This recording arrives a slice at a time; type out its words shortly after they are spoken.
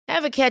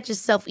Ever catch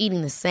yourself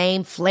eating the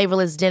same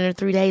flavorless dinner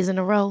 3 days in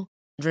a row?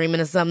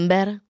 Dreaming of something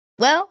better?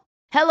 Well,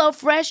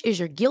 HelloFresh is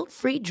your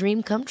guilt-free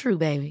dream come true,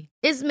 baby.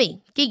 It's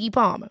me, Keke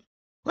Palmer.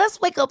 Let's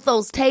wake up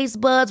those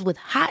taste buds with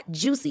hot,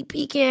 juicy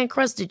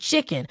pecan-crusted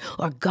chicken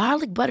or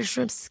garlic butter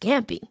shrimp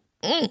scampi.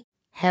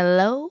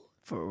 Hello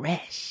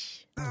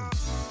Fresh.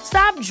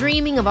 Stop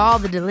dreaming of all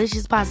the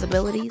delicious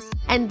possibilities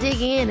and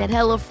dig in at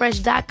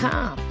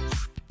HelloFresh.com.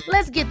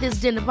 Let's get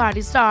this dinner party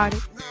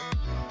started.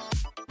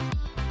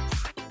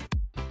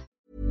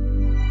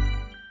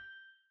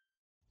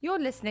 You're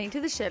listening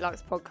to the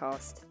Sherlock's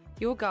podcast,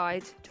 your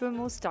guide to a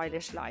more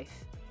stylish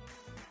life.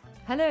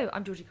 Hello,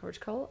 I'm Georgie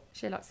Courage-Cole,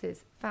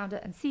 Sherlock's founder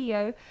and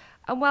CEO,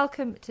 and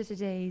welcome to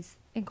today's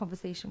In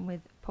Conversation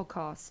With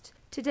podcast.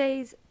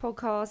 Today's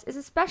podcast is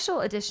a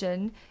special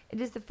edition.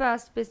 It is the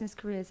first business,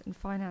 careers and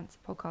finance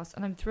podcast,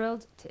 and I'm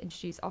thrilled to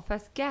introduce our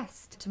first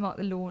guest to mark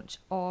the launch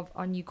of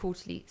our new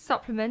quarterly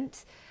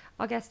supplement.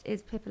 Our guest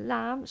is Pippa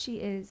Lamb.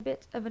 She is a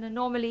bit of an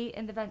anomaly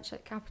in the venture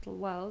capital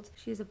world.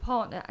 She is a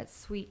partner at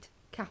Sweet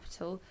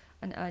Capital,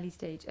 an early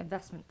stage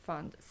investment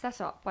fund set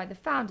up by the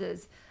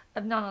founders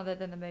of none other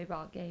than the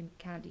mobile game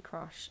Candy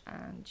Crush,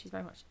 and she's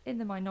very much in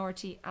the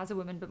minority as a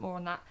woman, but more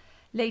on that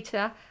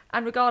later.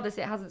 And regardless,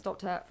 it hasn't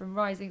stopped her from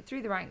rising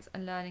through the ranks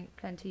and learning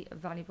plenty of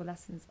valuable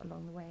lessons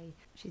along the way.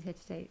 She's here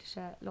today to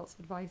share lots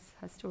of advice,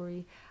 her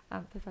story.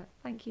 Pippa,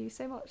 thank you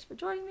so much for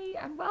joining me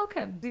and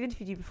welcome. We've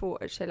interviewed you before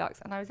at Sherlock's,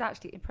 and I was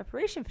actually in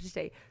preparation for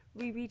today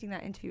rereading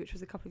that interview, which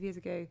was a couple of years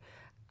ago,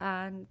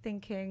 and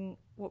thinking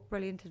what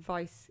brilliant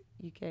advice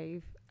you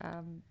gave.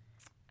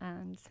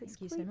 And so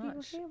thank you so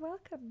much. You're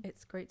welcome.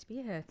 It's great to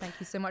be here. Thank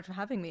you so much for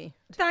having me.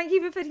 Thank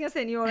you for fitting us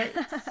in. You're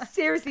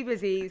seriously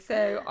busy,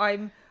 so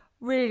I'm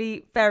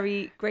really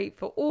very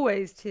grateful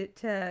always to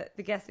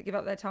the guests that give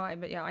up their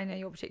time. But yeah, I know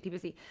you're particularly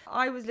busy.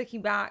 I was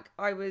looking back,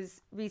 I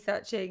was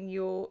researching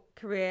your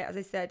career, as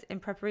I said, in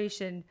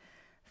preparation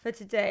for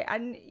today,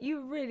 and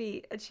you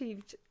really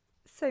achieved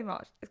so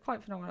much. It's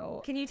quite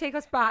phenomenal. Can you take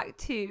us back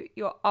to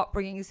your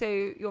upbringing?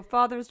 So your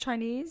father is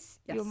Chinese,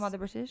 yes. Your mother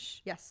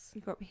British. Yes.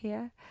 You grew up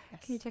here.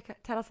 Yes. Can you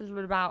tell us a little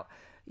bit about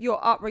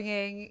your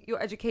upbringing,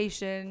 your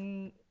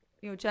education,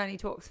 your journey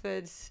to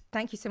Oxford?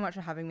 Thank you so much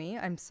for having me.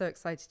 I'm so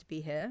excited to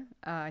be here.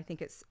 I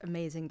think it's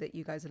amazing that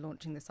you guys are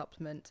launching the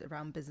supplement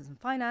around business and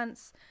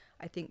finance.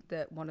 I think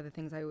that one of the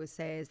things I always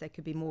say is there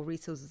could be more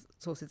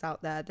resources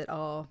out there that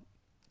are,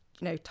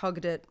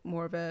 targeted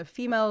more of a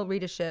female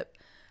readership,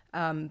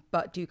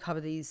 but do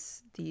cover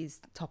these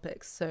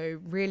topics. So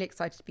really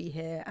excited to be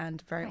here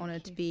and very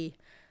honoured to be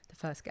the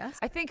first guest.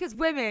 I think as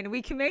women,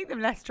 we can make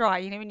them less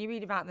dry. When you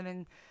read about them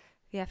in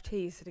the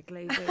FT, sort of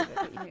glaze over,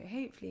 but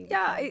hopefully.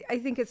 Yeah, I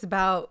think it's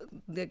about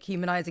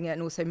humanising it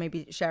and also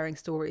maybe sharing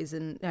stories.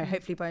 And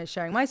hopefully by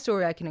sharing my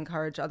story, I can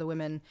encourage other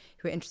women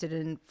who are interested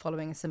in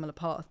following a similar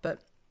path. But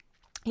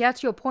yeah,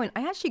 to your point,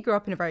 I actually grew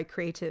up in a very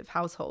creative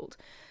household.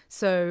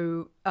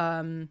 So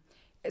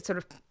it's sort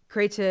of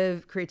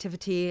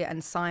creativity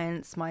and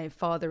science. My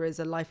father is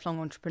a lifelong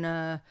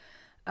entrepreneur,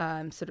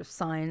 sort of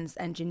science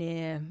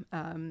engineer,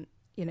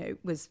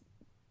 was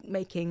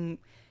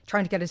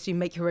trying to get us to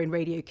make your own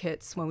radio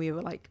kits when we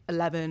were like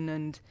 11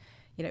 and,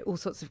 all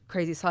sorts of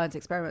crazy science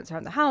experiments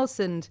around the house.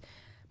 And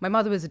my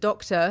mother was a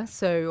doctor,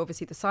 so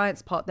obviously the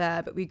science part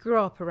there, but we grew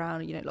up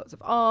around, lots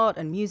of art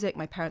and music.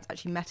 My parents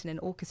actually met in an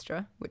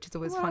orchestra, which is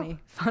always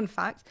fun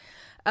fact.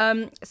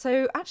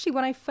 So actually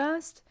when I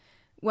first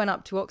went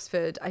up to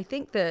Oxford, I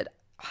think that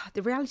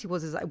the reality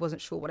was I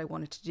wasn't sure what I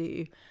wanted to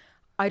do.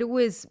 I'd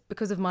always,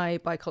 because of my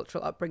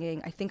bicultural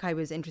upbringing, I think I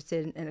was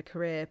interested in a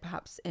career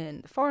perhaps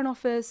in the Foreign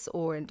Office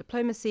or in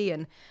diplomacy.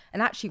 And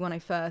actually when I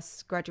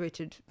first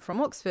graduated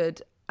from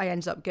Oxford, I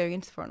ended up going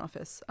into the Foreign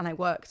Office and I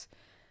worked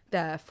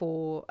there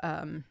for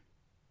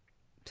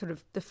sort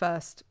of the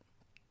first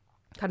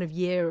kind of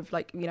year of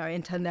I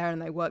interned there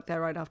and I worked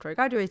there right after I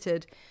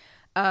graduated.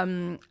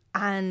 And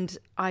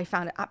I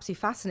found it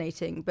absolutely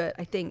fascinating. But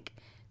I think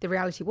the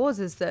reality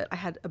is that I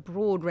had a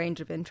broad range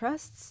of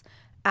interests.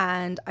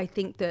 And I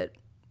think that,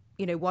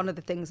 one of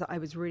the things that I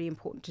was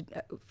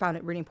found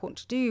it really important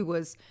to do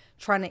was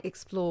trying to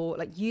explore,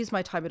 use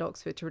my time at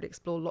Oxford to really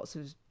explore lots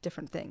of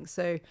different things.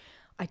 So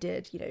I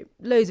did,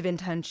 loads of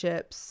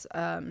internships.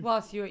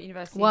 Whilst you were at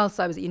university? Whilst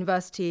I was at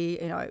university,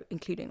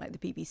 including the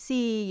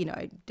BBC,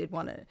 I did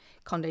one at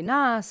Condé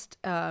Nast,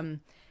 and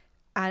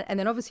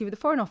then obviously with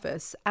the Foreign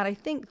Office. And I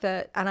think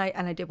that, and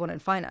I did one in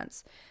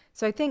finance.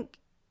 So I think,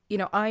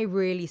 I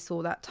really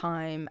saw that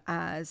time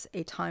as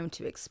a time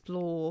to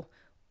explore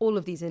all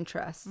of these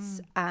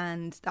interests.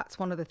 And that's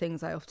one of the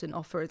things I often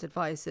offer as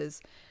advice is,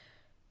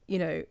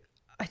 I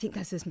think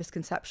there's this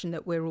misconception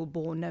that we're all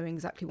born knowing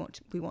exactly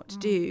what we want to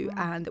do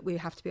and that we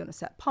have to be on a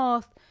set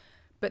path.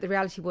 But the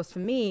reality was for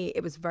me,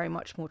 it was very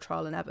much more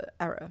trial and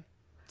error.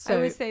 So I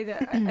always say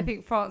that I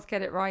think France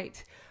get it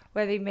right,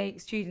 where they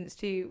make students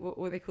do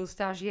what they call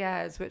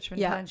stagiaires, which are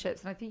internships.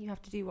 And I think you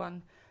have to do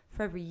one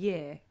for every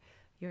year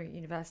you're at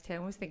university. I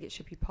always think it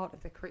should be part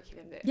of the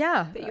curriculum that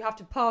you have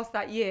to pass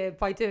that year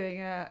by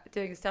doing a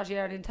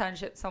stagiaire and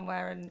internship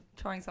somewhere and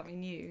trying something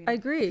new. I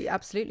agree,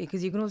 absolutely,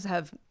 because you can also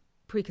have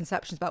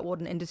preconceptions about what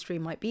an industry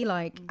might be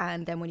like.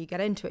 And then when you get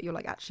into it, you're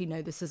like, actually,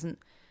 no, this isn't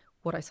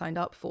what I signed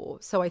up for.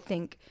 So I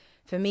think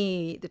for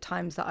me, the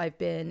times that I've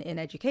been in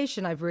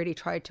education, I've really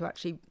tried to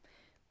actually,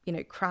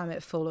 cram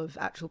it full of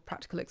actual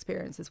practical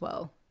experience as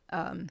well.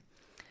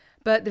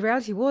 But the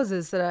reality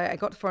is that I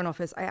got to Foreign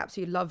Office. I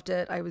absolutely loved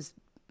it. I was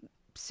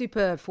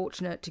super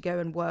fortunate to go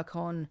and work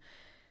on,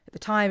 at the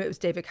time, it was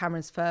David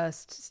Cameron's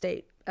first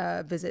state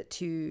visit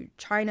to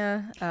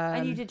China.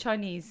 And you did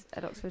Chinese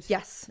at Oxford?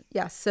 Yes.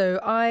 So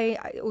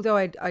although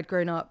I'd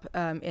grown up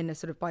in a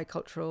sort of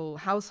bicultural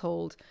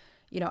household,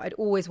 I'd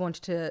always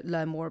wanted to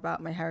learn more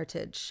about my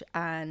heritage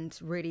and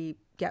really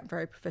get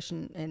very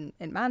proficient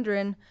in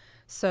Mandarin.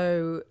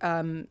 So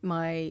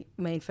my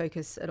main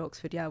focus at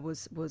Oxford,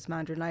 was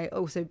Mandarin. I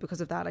also,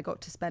 because of that, I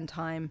got to spend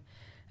time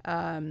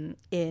in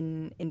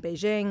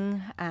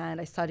Beijing,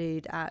 and I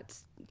studied at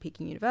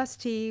Peking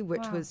University,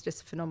 which was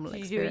just a phenomenal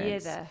experience. Did you do a year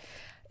there?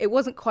 It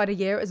wasn't quite a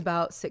year; it was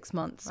about 6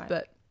 months, right.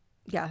 But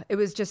yeah, it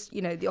was just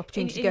the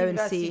opportunity to go and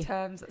see.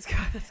 Terms, that's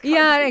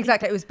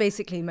exactly. It was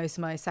basically most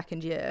of my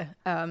second year,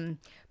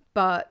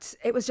 but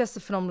it was just a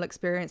phenomenal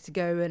experience to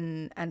go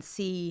and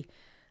see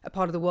a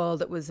part of the world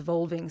that was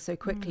evolving so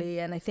quickly,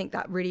 and I think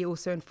that really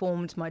also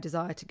informed my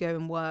desire to go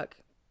and work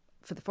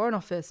for the Foreign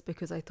Office,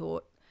 because I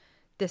thought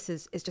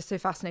it's just so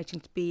fascinating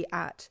to be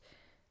at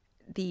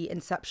the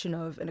inception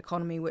of an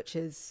economy which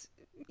is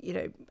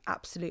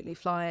absolutely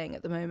flying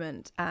at the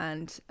moment.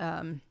 And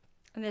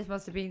this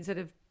must have been sort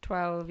of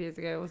 12 years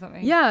ago or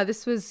something. Yeah,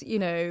 this was,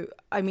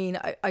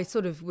 I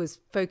sort of was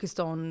focused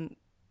on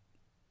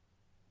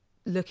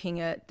looking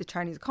at the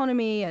Chinese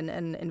economy and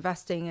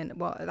investing, and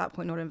well, at that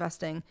point not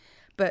investing,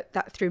 but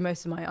that through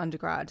most of my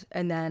undergrad,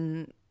 and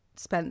then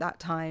spent that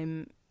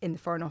time in the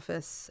Foreign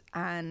Office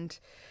and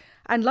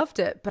loved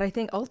it. But I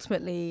think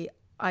ultimately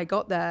I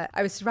got there,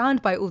 I was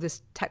surrounded by all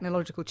this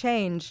technological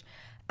change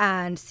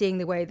and seeing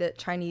the way that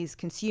Chinese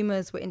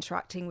consumers were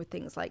interacting with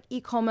things like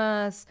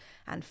e-commerce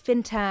and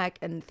fintech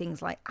and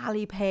things like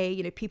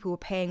Alipay. People were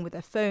paying with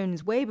their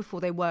phones way before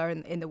they were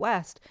in the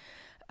West.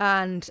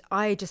 And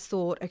I just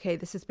thought, okay,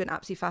 this has been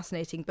absolutely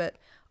fascinating, but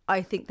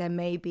I think there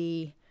may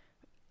be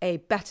a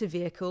better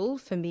vehicle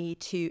for me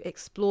to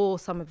explore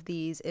some of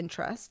these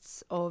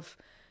interests of,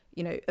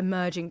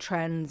 emerging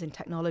trends in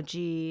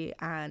technology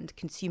and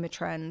consumer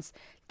trends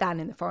than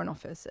in the Foreign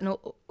Office. And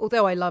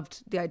although I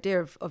loved the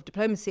idea of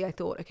diplomacy, I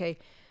thought, okay,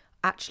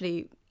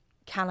 actually,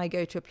 can I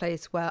go to a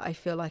place where I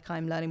feel like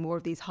I'm learning more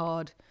of these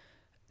hard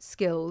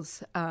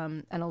skills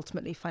and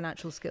ultimately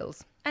financial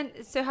skills? And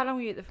so how long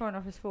were you at the Foreign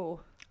Office for?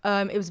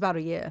 It was about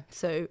a year.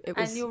 So it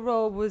was. And your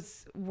role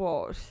was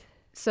what?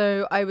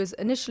 So I was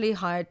initially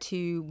hired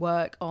to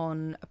work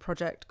on a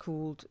project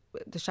called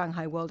the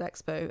Shanghai World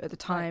Expo. At the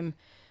time,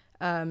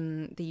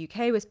 the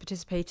UK was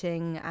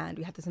participating, and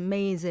we had this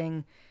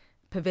amazing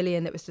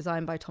pavilion that was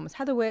designed by Thomas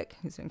Heatherwick,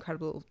 who's an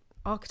incredible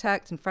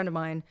architect and friend of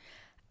mine.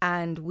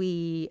 And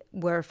we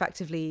were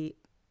effectively,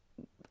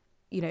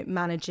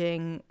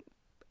 managing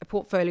a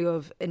portfolio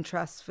of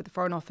interests for the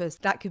Foreign Office.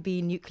 That could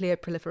be nuclear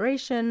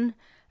proliferation.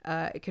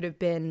 It could have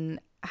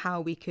been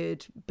how we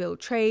could build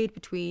trade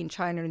between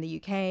China and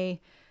the UK,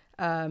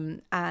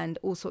 and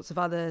all sorts of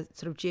other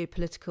sort of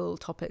geopolitical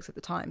topics at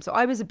the time. So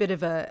I was a bit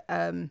of a,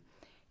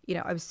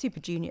 I was super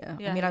junior.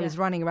 I was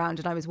running around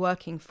and I was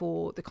working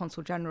for the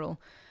Consul General.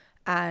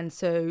 And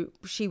so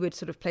she would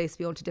sort of place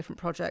me onto different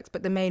projects.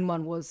 But the main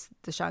one was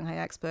the Shanghai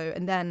Expo.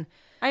 And then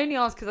I only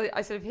ask because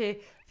I sort of feel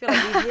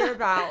like we hear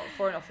about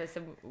Foreign Office,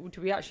 and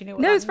do we actually know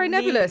what No, that it's very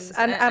means? nebulous.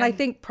 And I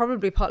think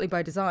probably partly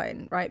by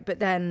design, right? But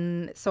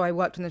then, so I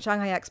worked on the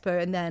Shanghai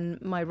Expo, and then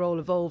my role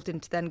evolved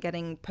into then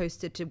getting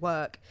posted to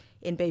work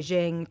in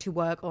Beijing to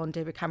work on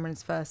David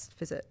Cameron's first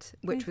visit,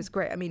 which was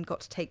great. I mean,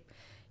 got to take,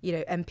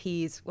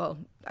 MPs,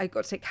 I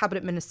got to take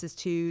cabinet ministers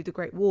to the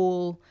Great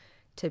Wall,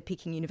 to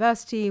Peking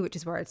University, which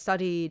is where I'd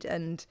studied.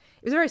 And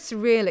it was a very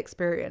surreal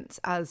experience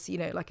as,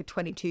 like a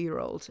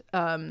 22-year-old.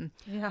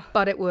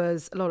 But it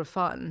was a lot of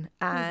fun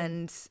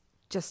and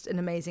just an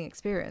amazing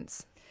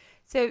experience.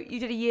 So you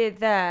did a year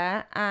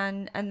there,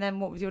 and then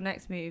what was your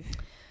next move?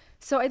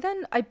 So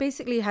I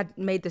basically had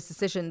made this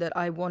decision that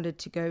I wanted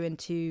to go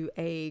into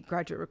a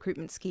graduate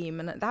recruitment scheme.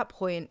 And at that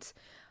point,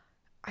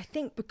 I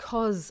think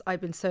because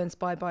I've been so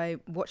inspired by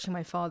watching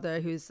my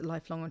father, who's a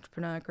lifelong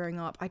entrepreneur growing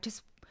up, I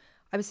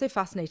was so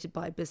fascinated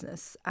by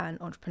business and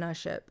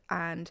entrepreneurship.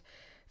 And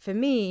for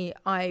me,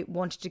 I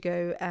wanted to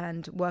go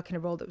and work in a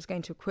role that was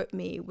going to equip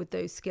me with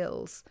those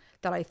skills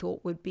that I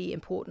thought would be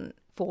important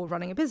for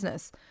running a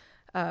business,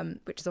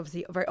 which is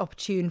obviously very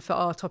opportune for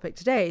our topic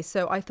today.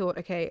 So I thought,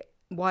 okay,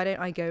 why don't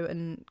I go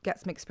and get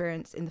some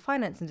experience in the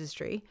finance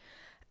industry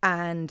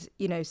and,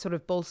 sort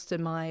of bolster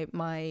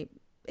my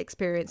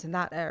experience in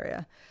that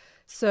area.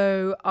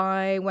 So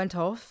I went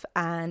off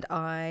and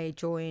I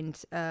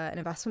joined an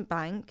investment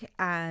bank,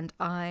 and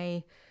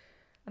that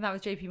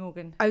was JP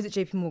Morgan. I was at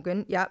JP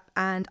Morgan, yeah.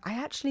 And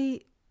I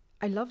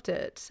loved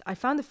it. I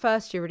found the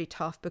first year really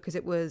tough because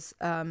it was,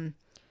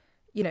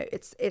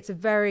 it's a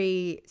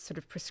very sort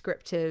of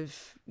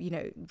prescriptive,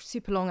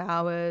 super long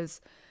hours.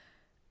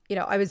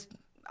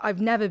 I've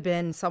never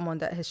been someone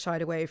that has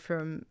shied away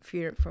from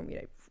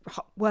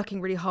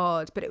working really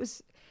hard, but it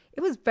was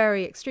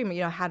very extreme.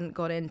 I hadn't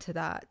got into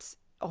that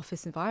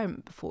office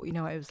environment before.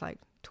 I was like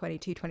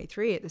 22,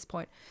 23 at this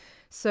point.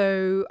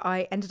 So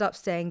I ended up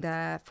staying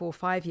there for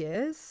 5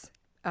 years,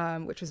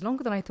 which was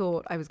longer than I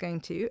thought I was going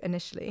to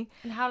initially.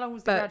 And how long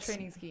was the grad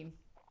training scheme?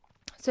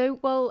 So,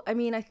 well, I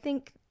mean, I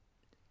think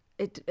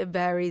it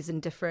varies in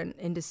different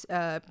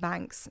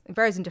banks. It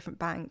varies in different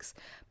banks.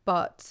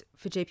 But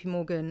for JP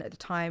Morgan at the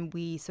time,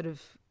 we sort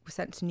of were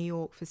sent to New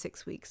York for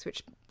 6 weeks,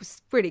 which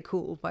was really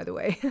cool, by the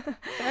way.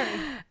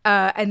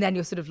 And then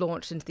you're sort of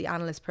launched into the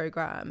analyst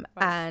program.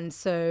 Right. And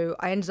so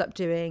I ended up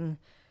doing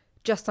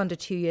just under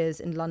 2 years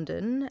in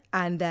London.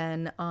 And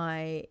then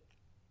I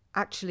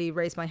actually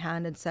raised my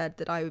hand and said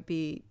that I would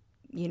be,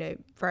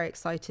 very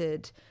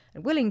excited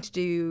and willing to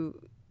do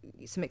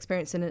some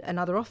experience in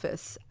another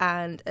office.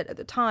 And at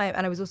the time,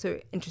 and I was also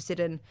interested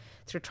in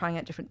sort of trying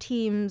out different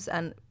teams.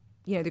 And,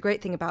 the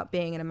great thing about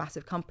being in a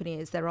massive company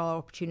is there are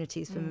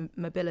opportunities for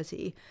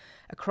mobility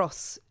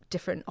across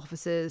different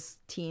offices,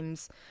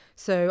 teams.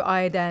 So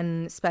I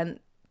then spent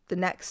the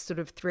next sort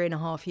of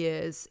 3.5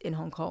 years in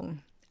Hong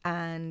Kong.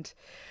 And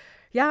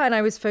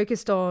I was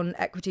focused on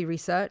equity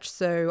research.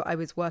 So I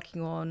was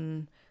working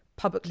on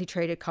publicly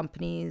traded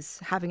companies,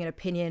 having an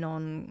opinion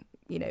on,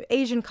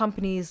 Asian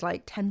companies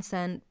like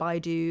Tencent,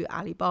 Baidu,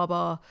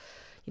 Alibaba,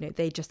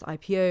 they just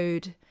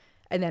IPO'd.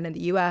 And then in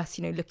the US,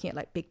 looking at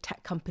like big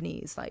tech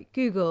companies like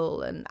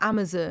Google and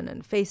Amazon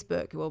and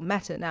Facebook, well,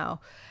 Meta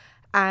now.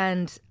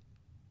 And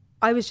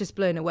I was just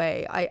blown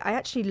away. I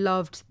actually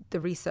loved the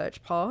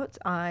research part.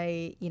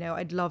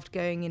 I'd loved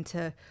going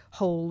into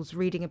holes,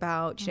 reading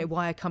about,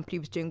 why a company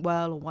was doing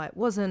well or why it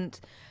wasn't.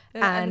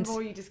 And the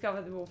more you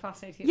discover, the more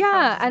fascinating.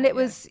 Yeah, and it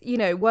was,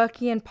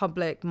 working in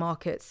public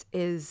markets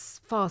is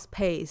fast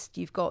paced.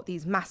 You've got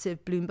these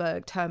massive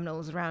Bloomberg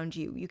terminals around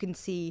you. You can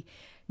see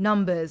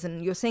numbers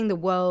and you're seeing the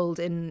world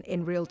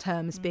in real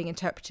terms being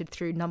interpreted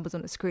through numbers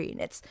on a screen.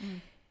 It's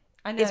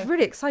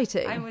really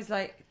exciting. I was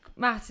like,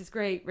 maths is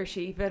great,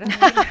 Rishi, but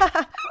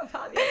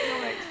about the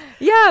economics.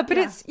 Yeah, but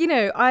it's,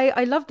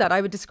 I love that.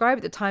 I would describe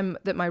at the time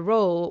that my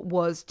role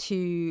was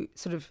to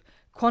sort of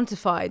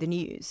quantify the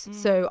news.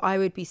 So I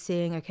would be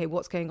seeing, okay,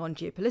 what's going on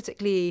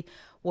geopolitically,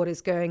 what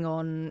is going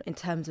on in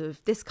terms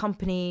of this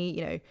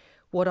company,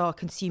 what are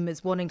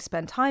consumers wanting to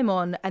spend time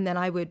on, and then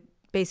I would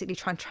basically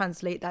try and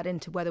translate that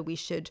into whether we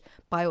should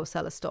buy or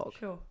sell a stock.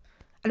 Sure.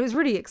 And it was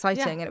really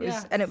exciting, and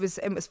it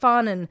was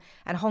fun,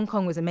 and Hong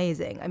Kong was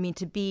amazing. I mean,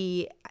 to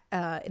be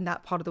in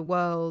that part of the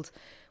world,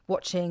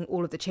 watching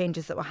all of the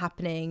changes that were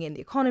happening in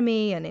the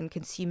economy and in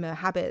consumer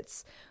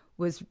habits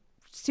was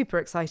super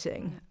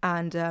exciting.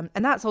 And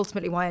that's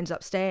ultimately why I ended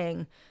up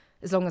staying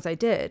as long as I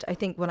did. I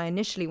think when I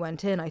initially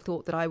went in, I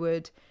thought that I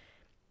would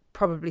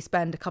probably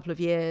spend a couple of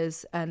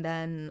years and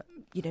then,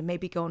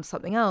 maybe go on to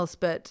something else.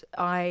 But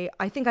I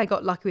think I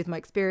got lucky with my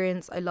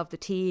experience. I loved the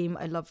team.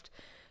 I loved,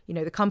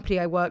 the company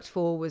I worked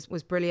for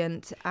was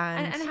brilliant.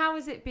 And how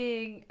was it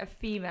being a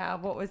female?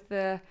 What was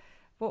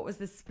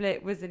the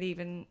split? Was it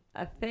even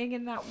a thing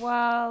in that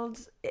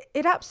world?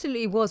 It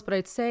absolutely was. But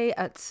I'd say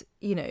at,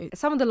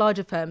 some of the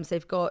larger firms,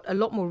 they've got a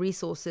lot more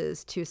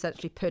resources to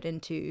essentially put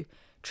into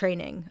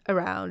training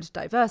around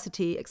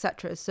diversity,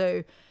 etc.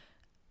 So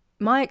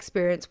my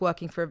experience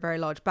working for a very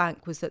large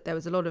bank was that there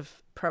was a lot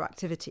of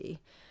proactivity.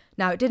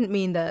 Now, it didn't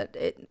mean that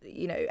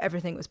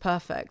everything was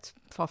perfect,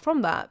 far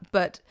from that,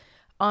 but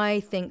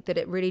I think that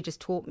it really just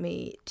taught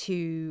me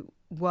to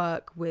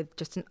work with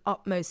just an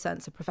utmost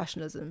sense of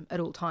professionalism at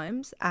all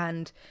times.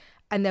 And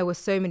there were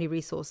so many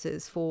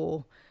resources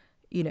for,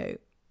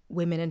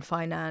 women in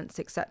finance,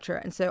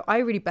 etc. And so I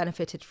really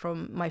benefited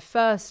from my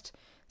first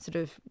sort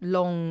of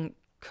long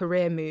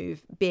career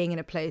move being in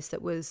a place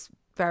that was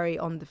very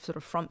on the sort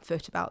of front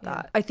foot about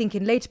that. I think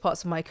in later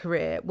parts of my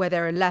career where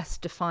there are less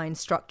defined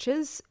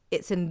structures,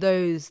 it's in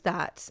those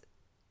that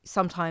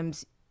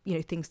sometimes,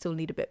 things still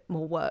need a bit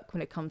more work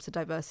when it comes to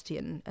diversity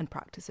and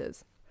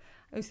practices.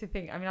 I also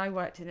think, I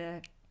worked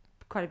in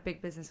quite a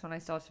big business when I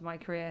started my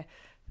career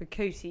with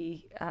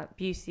Coty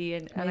Beauty,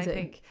 and I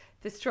think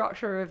the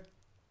structure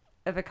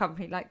of a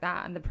company like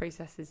that and the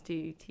processes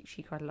do teach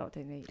you quite a lot,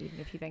 don't they? Even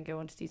if you then go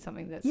on to do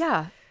something that's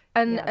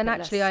and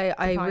actually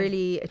I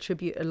really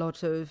attribute a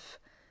lot of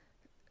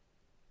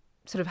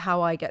sort of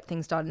how I get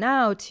things done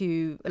now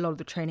to a lot of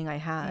the training I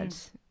had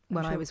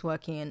when I was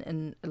working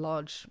in a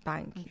large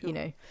bank,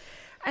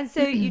 And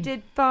so you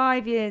did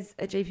 5 years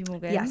at JP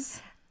Morgan.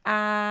 Yes.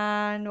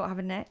 And what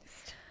happened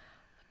next?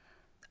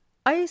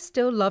 I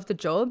still love the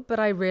job, but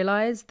I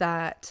realized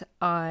that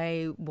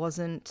I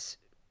wasn't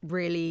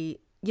really,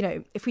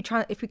 if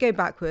we go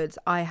backwards,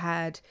 why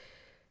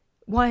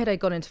had I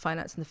gone into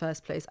finance in the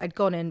first place? I'd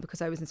gone in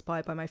because I was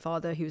inspired by my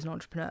father, who was an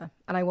entrepreneur,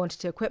 and I wanted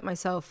to equip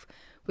myself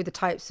with the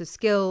types of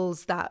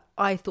skills that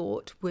I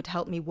thought would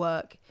help me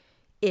work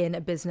in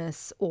a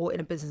business or in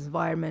a business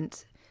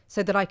environment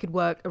so that I could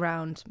work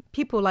around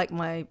people like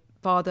my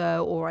father,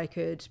 or I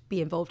could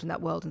be involved in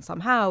that world and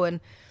somehow.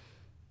 And,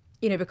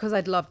 because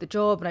I'd loved the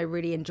job and I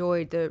really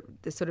enjoyed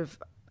the sort of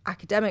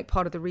academic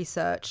part of the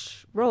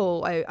research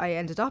role I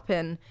ended up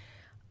in,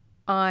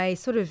 I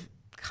sort of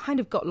kind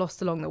of got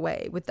lost along the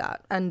way with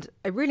that. And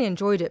I really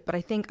enjoyed it. But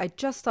I think I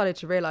just started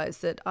to realize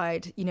that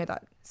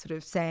that sort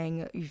of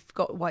saying, you've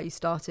got why you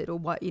started, or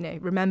what,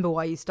 remember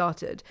why you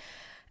started.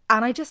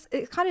 And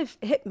it kind of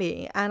hit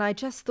me. And I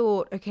just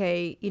thought,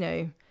 okay,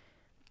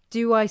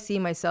 do I see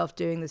myself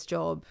doing this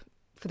job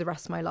for the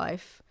rest of my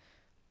life?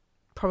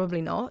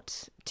 Probably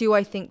not. Do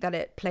I think that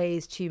it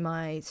plays to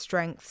my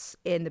strengths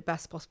in the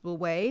best possible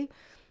way?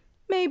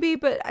 Maybe,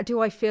 but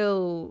do I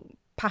feel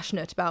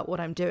passionate about what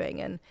I'm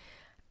doing?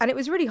 And it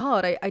was really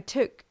hard. I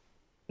took,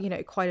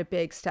 quite a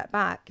big step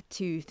back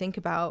to think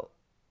about,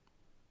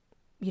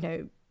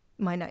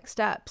 my next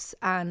steps.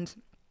 And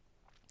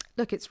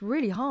look, it's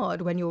really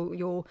hard when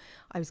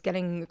I was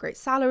getting a great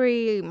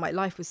salary. My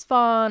life was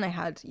fun. I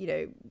had,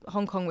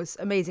 Hong Kong was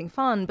amazing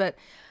fun, but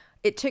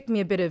it took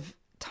me a bit of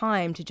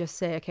time to just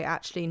say, okay,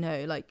 actually,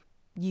 no, like,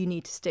 you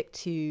need to stick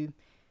to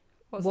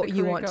what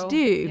you want to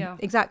do. Yeah.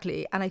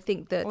 Exactly. And I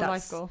think that's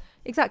life goal.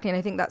 Exactly. And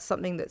I think that's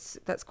something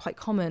that's quite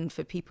common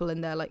for people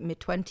in their like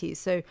mid-20s.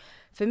 So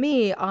for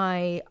me,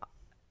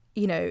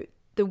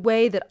 the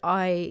way that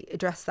I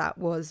addressed that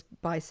was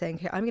by saying,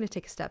 okay, I'm going to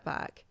take a step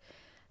back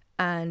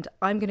and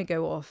I'm going to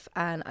go off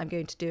and I'm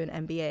going to do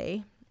an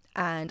MBA,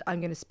 and I'm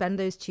going to spend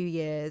those 2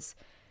 years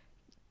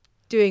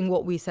doing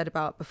what we said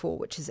about before,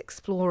 which is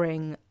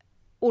exploring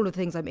all of the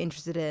things I'm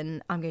interested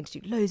in. I'm going to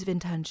do loads of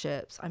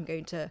internships. I'm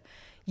going to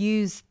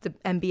use the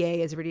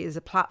MBA as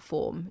a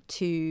platform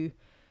to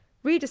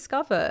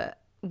rediscover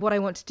what I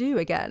want to do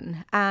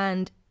again.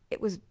 And it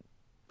was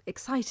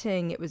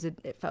exciting.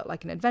 It felt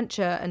like an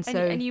adventure.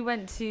 And you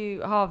went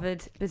to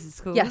Harvard Business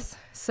School. Yes.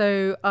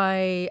 So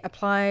I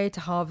applied to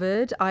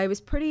Harvard. I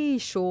was pretty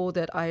sure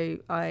that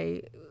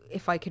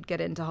if I could get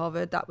into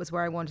Harvard, that was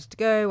where I wanted to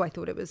go. I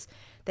thought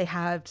they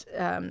had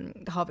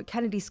the Harvard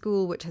Kennedy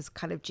School, which has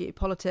kind of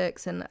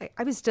geopolitics, and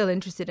I was still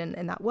interested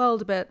in that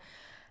world a bit.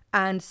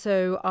 And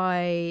so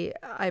I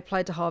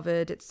applied to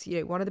Harvard. It's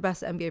one of the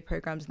best MBA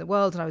programs in the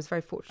world, and I was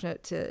very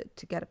fortunate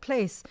to get a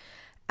place.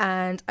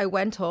 And I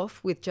went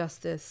off with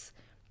just this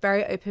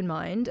very open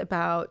mind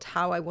about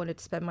how I wanted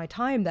to spend my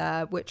time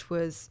there, which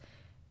was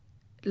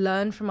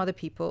learn from other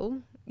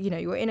people.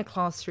 You're in a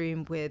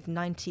classroom with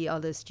 90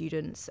 other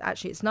students.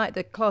 Actually, it's not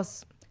the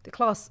class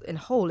in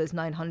whole is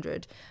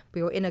 900. But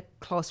you're in a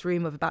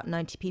classroom of about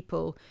 90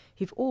 people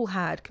who've all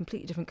had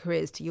completely different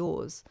careers to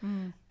yours.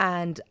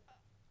 And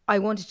I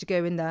wanted to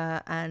go in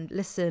there and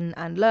listen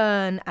and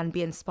learn and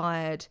be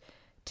inspired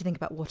to think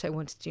about what I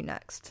wanted to do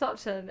next.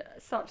 Such an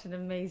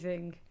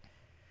amazing,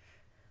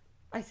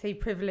 I say,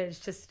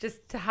 privilege,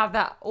 just to have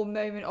that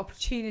moment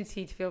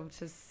opportunity to be able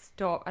to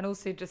stop and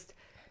also just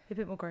a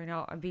bit more grown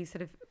up and be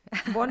sort of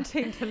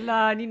wanting to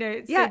learn.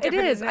 It's so different,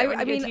 it is. When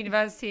you go to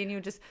university and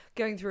you're just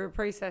going through a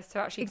process to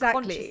actually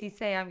consciously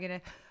say, I'm going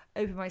to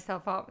open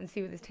myself up and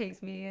see where this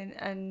takes me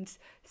and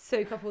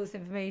soak up all this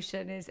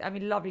information is,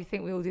 lovely to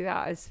think we all do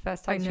that as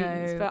first time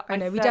students. But I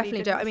know we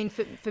definitely don't.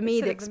 For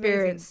me, the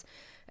experience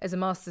as a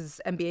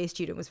master's MBA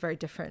student was very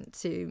different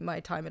to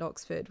my time at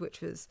Oxford, which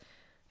was,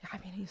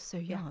 you're so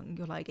young. Yeah.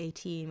 You're like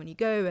 18 when you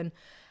go. And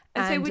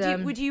so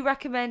would you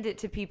recommend it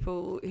to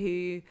people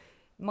who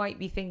might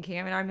be thinking,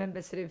 I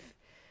remember sort of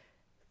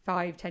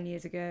 5-10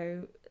 years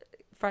ago,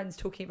 friends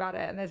talking about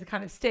it, and there's a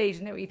kind of stage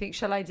in it where you think,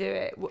 shall I do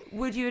it?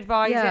 Would you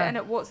advise it? And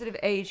at what sort of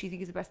age do you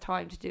think is the best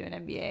time to do an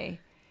MBA?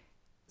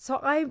 So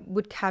I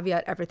would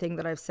caveat everything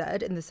that I've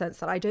said in the sense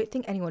that I don't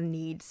think anyone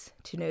needs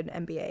to know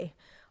an MBA.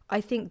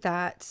 I think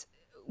that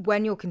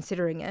when you're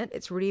considering it,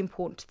 it's really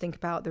important to think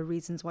about the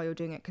reasons why you're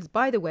doing it. Because,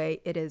 by the way,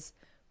 it is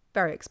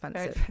very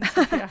expensive.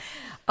 Yeah.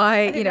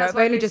 I've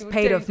only just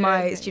paid off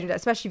my student debt,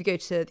 especially if you go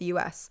to the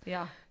US.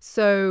 Yeah.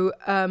 So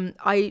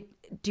I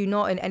do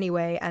not in any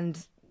way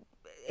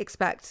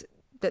expect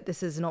that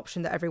this is an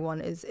option that everyone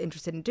is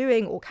interested in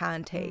doing or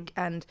can take.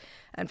 And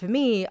for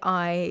me,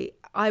 I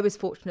was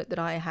fortunate that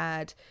I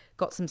had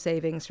got some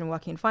savings from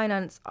working in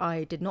finance.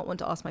 I did not want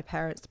to ask my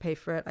parents to pay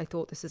for it. I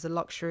thought this is a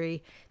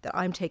luxury that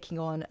I'm taking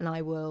on, and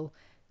I will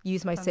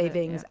use my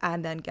savings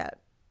and then get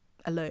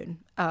a loan,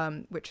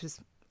 which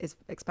is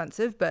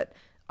expensive. But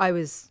I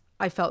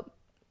felt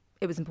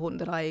it was important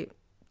that I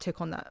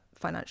took on that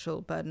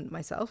financial burden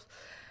myself.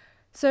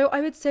 So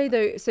I would say,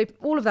 though, so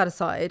all of that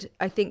aside,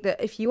 I think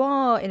that if you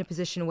are in a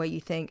position where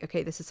you think,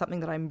 okay, this is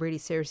something that I'm really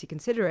seriously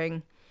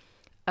considering,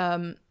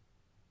 I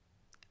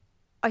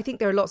think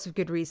there are lots of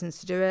good reasons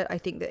to do it. I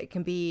think that it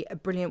can be a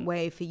brilliant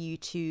way for you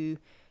to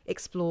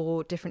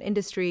explore different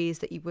industries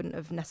that you wouldn't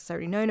have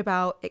necessarily known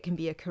about. It can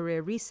be a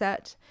career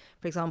reset.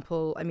 For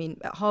example,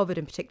 at Harvard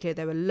in particular,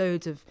 there were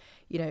loads of,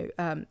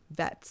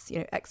 vets,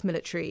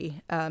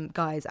 ex-military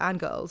guys and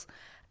girls.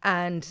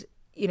 And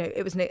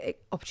it was an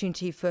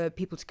opportunity for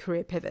people to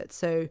career pivot.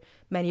 So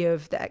many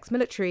of the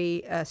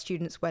ex-military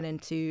students went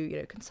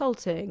into,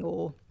 consulting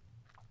or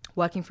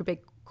working for a big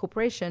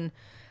corporation.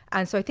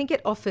 And so I think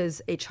it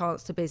offers a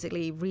chance to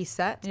basically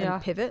reset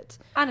and pivot.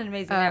 And an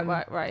amazing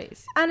network, right?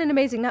 And an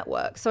amazing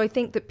network. So I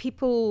think that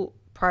people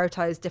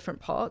prioritize different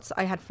parts.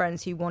 I had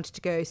friends who wanted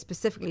to go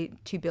specifically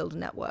to build a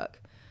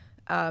network.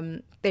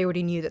 They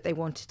already knew that they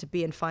wanted to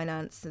be in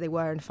finance. So they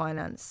were in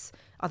finance.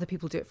 Other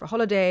people do it for a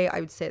holiday. I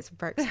would say it's a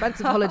very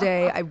expensive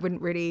holiday. I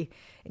wouldn't really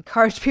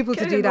encourage people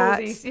to do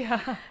that.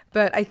 Yeah.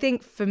 But I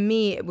think for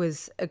me, it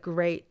was a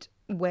great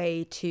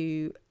way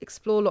to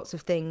explore lots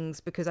of things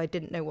because I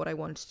didn't know what I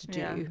wanted to do.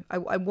 Yeah.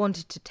 I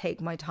wanted to take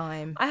my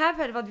time. I have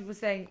heard of other people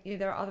saying,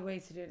 there are other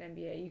ways to do an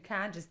MBA. You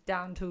can just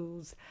down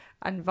tools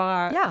and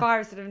via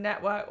a sort of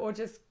network, or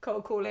just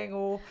cold calling,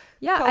 or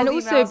cold and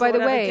also, by the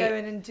way, go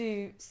in and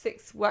do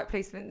 6 work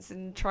placements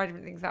and try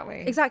different things that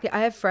way. Exactly. I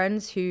have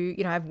friends who,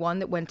 I have one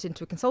that went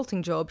into a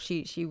consulting job.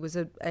 She was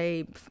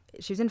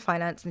she was in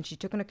finance, and she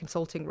took on a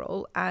consulting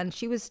role, and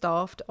she was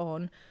staffed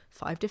on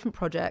 5 different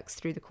projects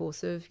through the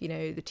course of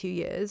the 2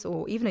 years,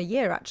 or even a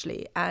year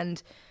actually.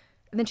 And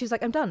then she was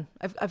like, I'm done.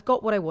 I've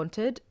got what I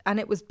wanted. And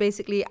it was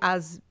basically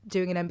as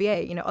doing an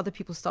MBA. Other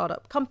people start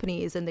up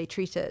companies and they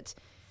treat it,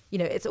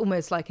 it's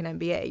almost like an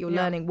MBA. You're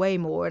learning way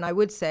more. And I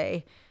would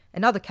say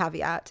another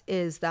caveat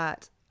is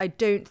that I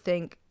don't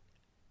think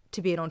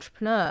to be an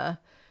entrepreneur,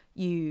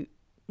 you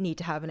need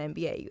to have an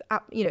MBA.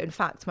 In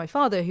fact, my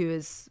father, who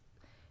was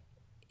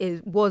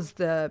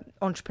the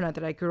entrepreneur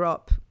that I grew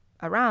up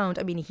around.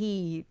 I mean,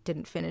 he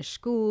didn't finish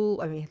school.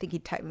 I mean, I think he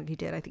technically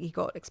did. I think he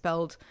got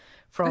expelled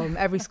from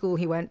every school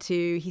he went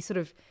to. He sort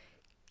of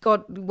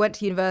went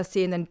to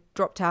university and then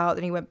dropped out.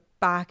 Then he went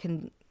back,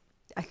 and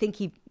I think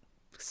he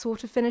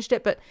sort of finished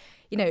it. But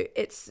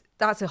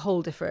that's a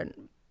whole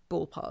different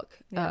ballpark.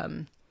 Yeah.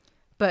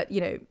 But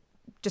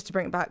just to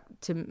bring it back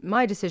to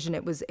my decision,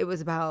 it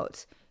was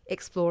about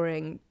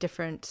exploring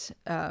different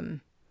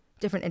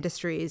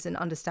industries and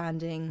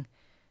understanding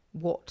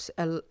what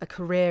a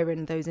career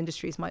in those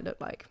industries might look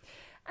like.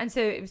 And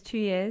so it was 2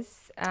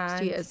 years.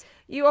 And 2 years.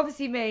 You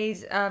obviously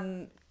made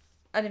an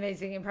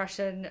amazing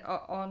impression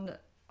on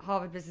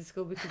Harvard Business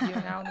School, because you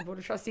are now on the board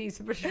of trustees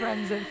for British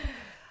Friends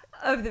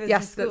of the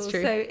business school. That's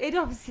true. So it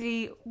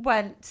obviously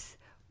went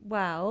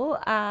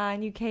well,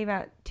 and you came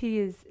out 2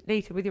 years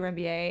later with your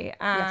MBA.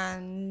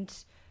 And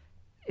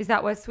is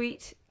that where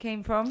Sweet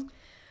came from?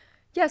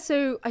 Yeah.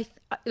 So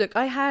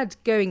I had,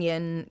 going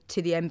in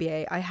to the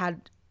MBA, I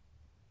had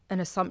an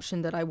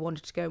assumption that I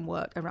wanted to go and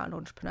work around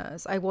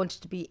entrepreneurs. I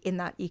wanted to be in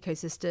that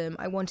ecosystem.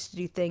 I wanted to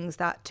do things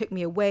that took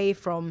me away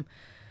from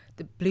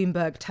the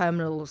Bloomberg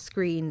terminal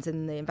screens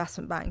in the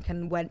investment bank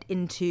and went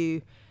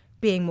into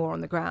being more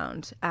on the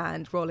ground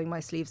and rolling my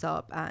sleeves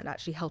up and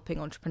actually helping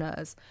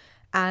entrepreneurs.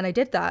 And I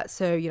did that.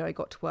 So, I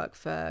got to work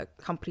for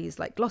companies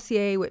like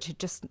Glossier, which had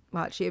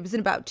it was in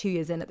about 2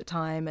 years in at the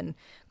time, and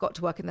got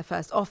to work in the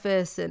first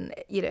office. And,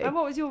 And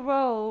what was your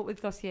role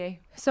with Glossier?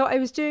 So I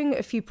was doing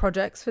a few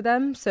projects for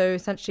them. So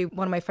essentially,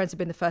 one of my friends had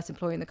been the first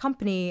employee in the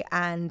company.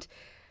 And,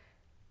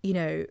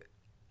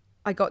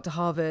 I got to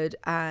Harvard,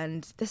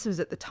 and this was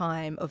at the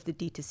time of the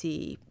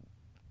D2C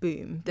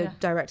boom, the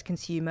direct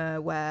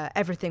consumer, where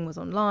everything was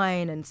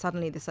online. And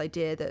suddenly this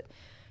idea that,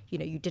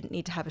 you didn't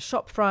need to have a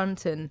shop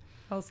front and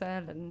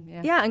wholesale and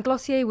and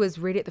Glossier was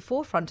really at the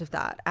forefront of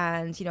that.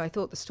 And I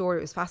thought the story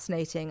was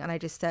fascinating, and I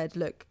just said,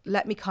 look,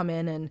 let me come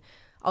in and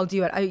I'll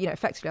do it.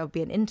 Effectively I'll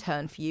be an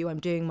intern for you. I'm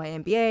doing my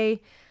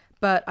MBA,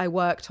 but I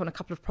worked on a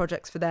couple of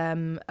projects for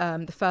them.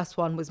 The first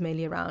one was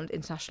mainly around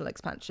international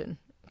expansion,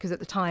 because at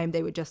the time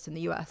they were just in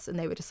the US, and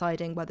they were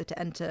deciding whether to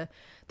enter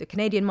the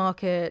Canadian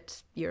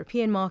market,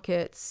 European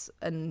markets,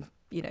 and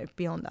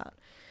beyond that.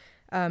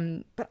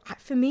 But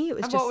for me, it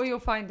was and just... what were your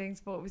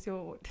findings? What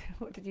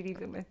did you leave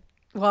them with?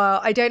 Well,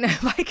 I don't know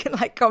if I can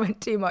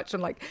comment too much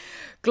on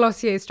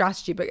Glossier's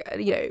strategy, but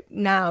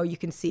now you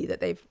can see that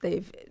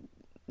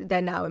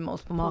they're now in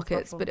multiple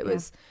markets. But it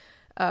was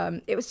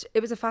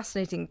a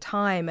fascinating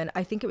time, and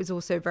I think it was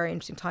also a very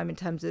interesting time in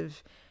terms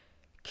of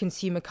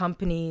consumer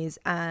companies.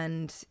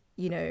 And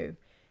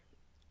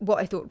what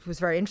I thought was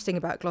very interesting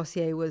about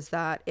Glossier was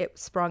that it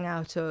sprung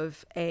out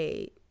of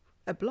a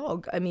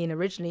blog. I mean,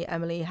 originally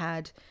Emily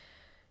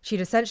she'd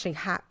essentially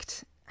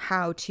hacked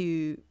how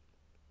to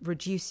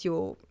reduce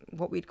your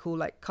what we'd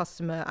call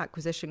customer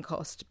acquisition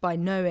cost by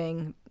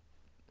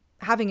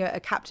having a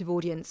captive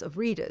audience of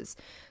readers.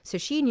 So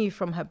she knew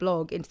from her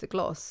blog into the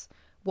gloss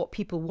what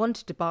people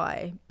wanted to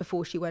buy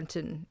before she went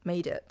and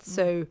made it.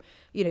 So,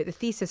 the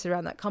thesis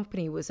around that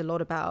company was a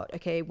lot about,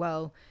 okay,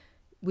 well,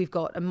 we've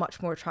got a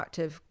much more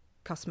attractive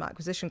customer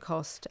acquisition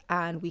cost,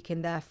 and we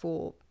can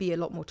therefore be a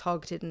lot more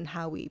targeted in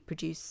how we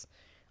produce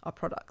our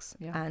products.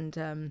 Yeah.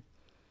 And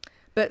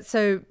but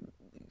so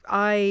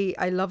I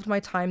loved my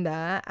time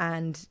there.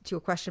 And to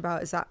your question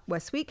about, is that where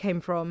Sweet came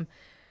from?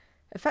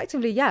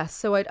 Effectively, yes.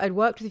 So I'd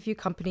worked with a few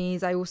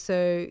companies. I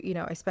also,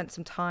 I spent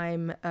some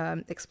time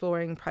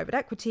exploring private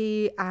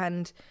equity,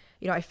 and,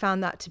 I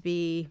found that to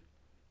be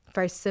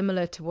very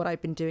similar to what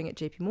I'd been doing at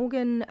JP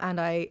Morgan.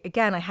 And I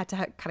had to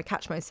kind of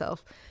catch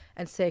myself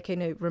and say, okay,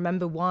 no,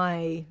 remember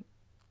why,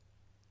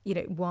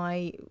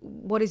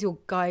 what is your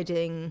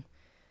guiding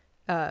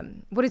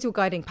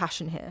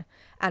passion here?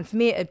 And for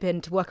me, it had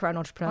been to work around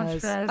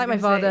entrepreneurs like my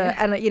father.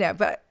 And,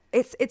 but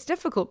it's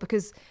difficult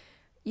because,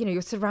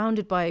 you're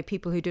surrounded by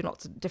people who do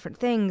lots of different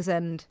things.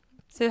 And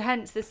So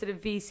hence this sort of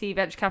VC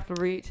venture capital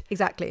route.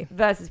 Exactly.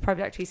 Versus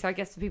private equity. So I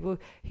guess for people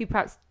who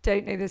perhaps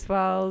don't know this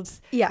world.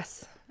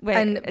 Yes.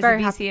 And as a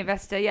VC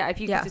investor, if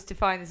you could just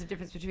define there's a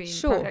difference between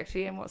private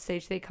equity and what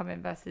stage they come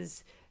in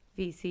versus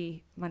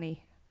VC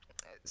money.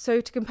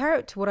 So to compare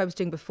it to what I was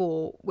doing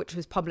before, which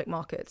was public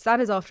markets, that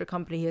is after a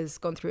company has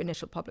gone through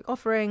initial public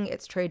offering,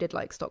 it's traded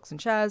like stocks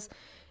and shares.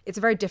 It's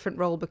a very different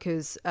role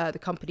because the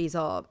companies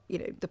are,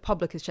 the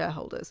public as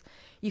shareholders.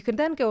 You can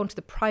then go onto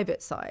the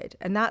private side,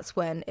 and that's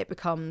when it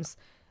becomes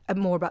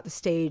more about the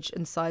stage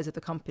and size of the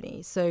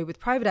company. So with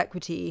private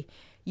equity,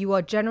 you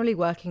are generally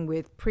working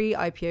with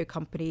pre-IPO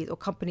companies or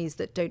companies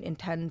that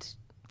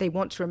they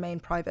want to remain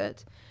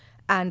private.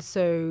 And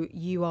so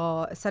you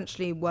are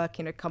essentially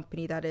working a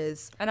company that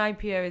is... An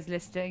IPO is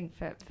listing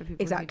for people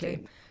Exactly. who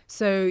don't.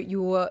 So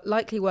you're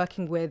likely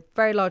working with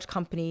very large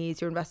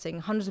companies, you're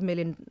investing hundreds of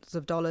millions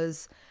of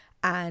dollars,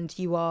 and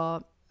you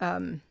are...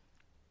 the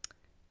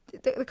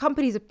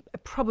companies are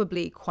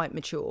probably quite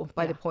mature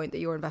by the point that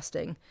you're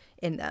investing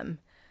in them.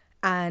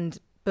 And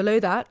below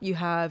that, you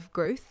have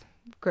growth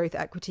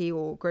equity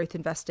or growth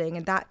investing.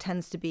 And that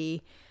tends to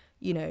be,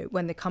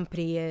 when the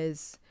company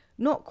is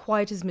not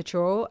quite as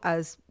mature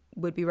as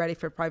would be ready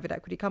for a private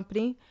equity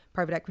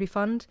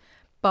fund,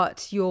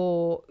 but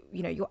you're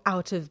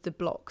out of the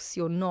blocks.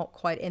 You're not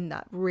quite in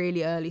that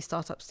really early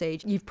startup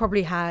stage. You've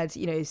probably had,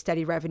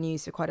 steady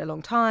revenues for quite a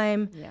long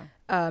time. Yeah.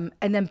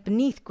 And then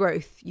beneath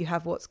growth, you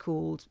have what's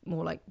called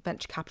more like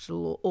venture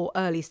capital or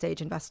early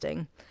stage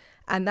investing.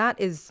 And that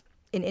is,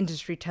 in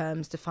industry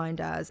terms, defined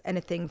as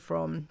anything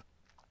from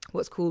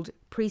what's called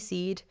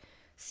pre-seed,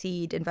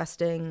 seed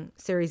investing,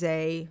 Series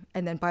A,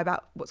 and then by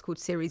about what's called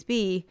Series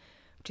B,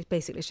 which is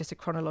basically it's just a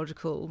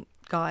chronological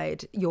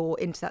guide, you're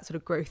into that sort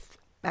of growth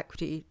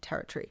equity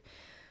territory.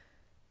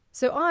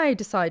 So I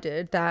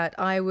decided that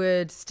I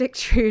would stick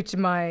true to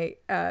my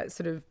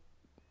sort of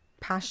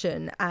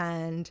passion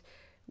and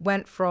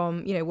went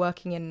from,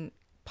 working in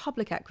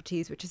public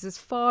equities, which is as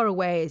far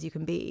away as you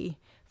can be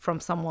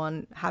from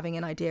someone having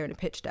an idea in a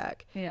pitch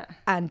deck,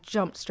 and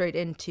jumped straight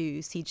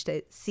into seed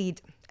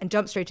stage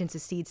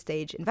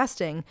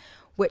investing,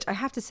 which I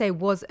have to say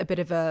was a bit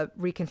of a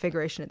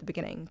reconfiguration at the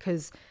beginning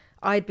because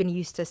I'd been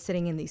used to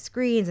sitting in these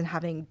screens and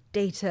having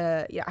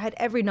data. I had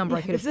every number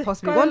I could have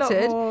possibly wanted.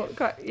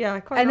 Quite a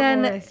lot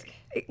more risk.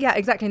 Yeah,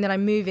 exactly. And then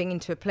I'm moving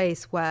into a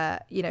place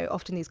where,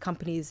 often these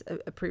companies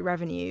are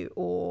pre-revenue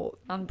or,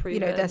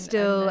 unproven, they're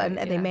still, and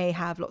they may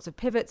have lots of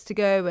pivots to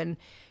go, and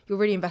you're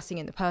really investing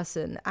in the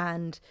person.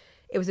 And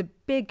it was a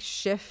big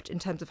shift in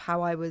terms of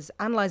how I was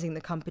analyzing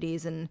the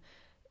companies, and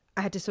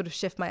I had to sort of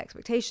shift my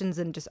expectations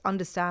and just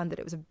understand that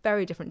it was a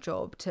very different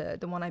job to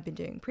the one I'd been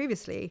doing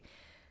previously,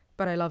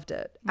 but I loved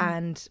it.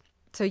 And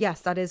so,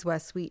 yes, that is where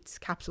Sweet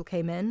Capital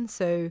came in.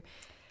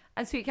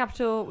 And Sweet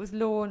Capital was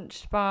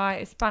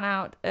spun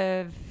out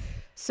of...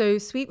 So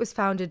Sweet was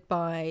founded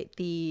by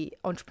the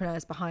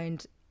entrepreneurs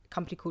behind a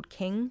company called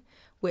King,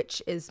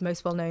 which is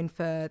most well known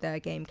for their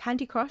game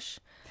Candy Crush.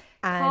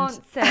 And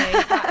can't say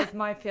that is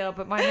my field,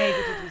 but my neighbour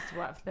did used to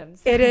work for them.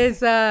 So. It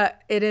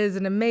is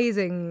an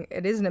amazing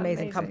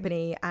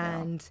company,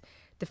 and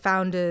the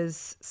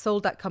founders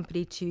sold that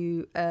company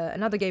to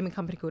another gaming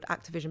company called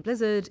Activision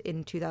Blizzard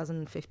in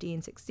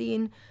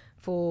 2015-16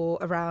 for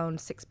around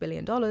 $6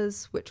 billion,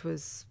 which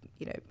was,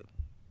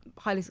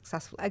 highly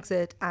successful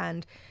exit.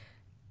 And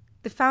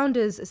the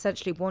founders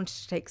essentially wanted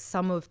to take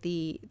some of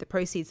the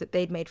proceeds that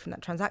they'd made from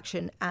that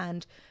transaction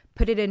and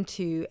put it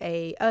into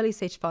a early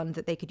stage fund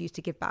that they could use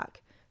to give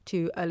back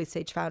to early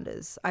stage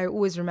founders. I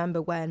always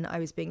remember when I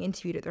was being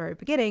interviewed at the very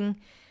beginning,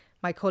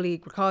 my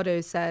colleague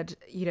Ricardo said,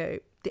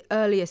 the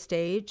earlier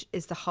stage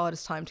is the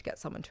hardest time to get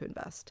someone to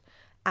invest.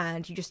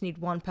 And you just need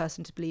one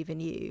person to believe in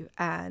you.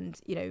 And,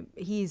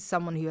 he's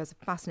someone who has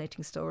a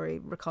fascinating story.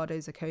 Ricardo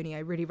Zacconi, I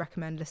really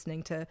recommend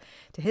listening to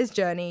his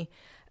journey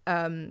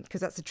because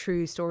that's a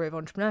true story of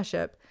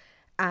entrepreneurship.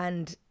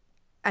 And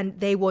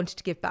they wanted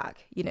to give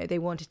back. They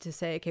wanted to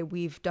say, okay,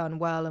 we've done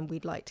well and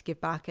we'd like to give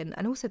back. And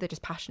also they're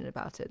just passionate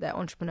about it. They're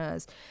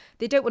entrepreneurs.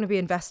 They don't want to be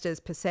investors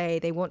per se.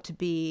 They want to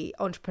be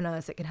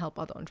entrepreneurs that can help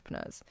other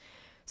entrepreneurs.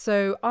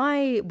 So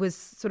I was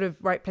sort of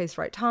right place,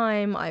 right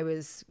time. I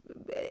was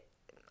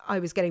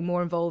getting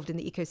more involved in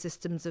the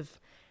ecosystems of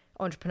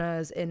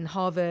entrepreneurs in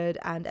Harvard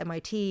and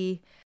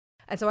MIT.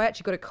 And so I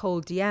actually got a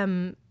cold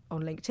DM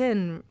on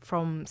LinkedIn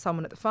from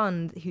someone at the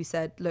fund who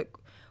said, look,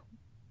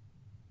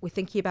 we're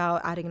thinking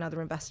about adding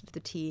another investor to the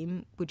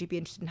team. Would you be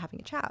interested in having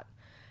a chat?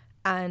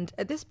 And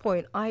at this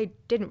point, I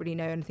didn't really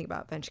know anything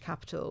about venture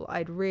capital.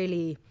 I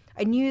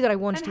knew that I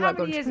wanted to work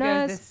with entrepreneurs. And how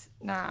many years ago is this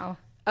now?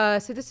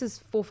 So this is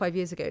 4 or 5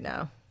 years ago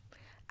now.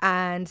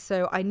 And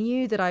so I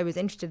knew that I was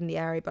interested in the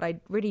area, but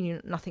I really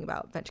knew nothing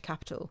about venture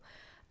capital.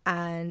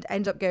 And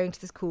ended up going to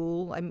this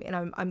call.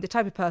 I'm the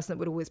type of person that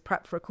would always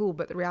prep for a call,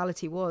 but the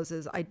reality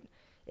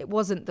it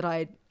wasn't that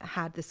I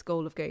had this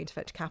goal of going to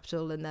venture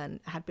capital and then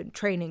had been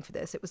training for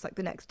this. It was like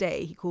the next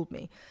day he called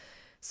me.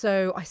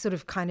 So I sort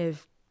of kind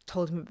of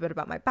told him a bit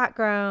about my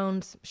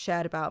background,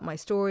 shared about my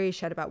story,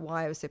 shared about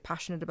why I was so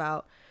passionate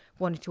about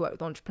wanting to work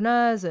with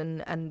entrepreneurs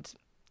and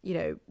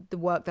the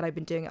work that I've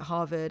been doing at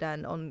Harvard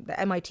and on the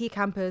MIT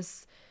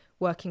campus,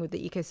 working with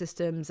the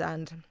ecosystems.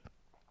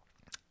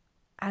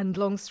 And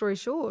long story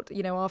short,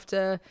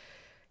 after,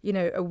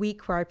 a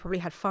week where I probably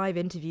had 5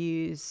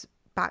 interviews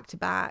back to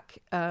back,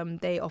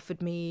 they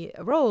offered me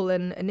a role.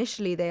 And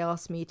initially they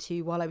asked me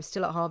to, while I was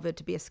still at Harvard,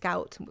 to be a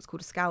scout, what's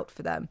called a scout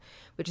for them,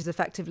 which is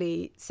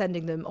effectively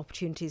sending them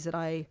opportunities that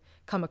I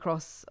come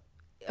across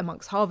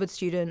amongst Harvard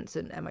students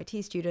and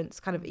MIT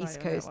students, kind of East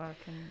Coast.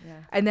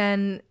 And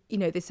then,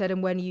 they said,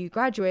 and when you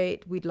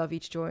graduate, we'd love you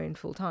to join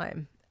full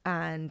time.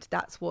 And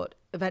that's what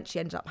eventually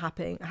ended up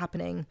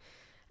happening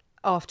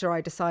after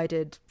I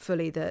decided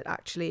fully that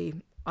actually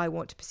I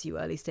want to pursue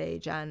early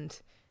stage,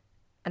 and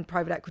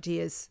private equity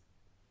is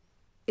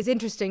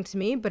interesting to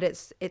me, but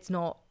it's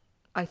not,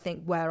 I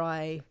think, where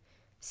I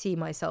see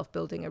myself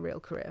building a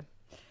real career.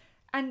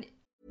 And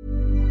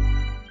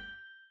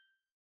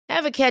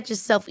Ever catch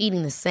yourself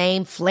eating the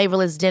same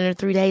flavorless dinner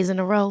 3 days in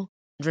a row?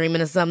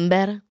 Dreaming of something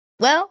better?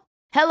 Well,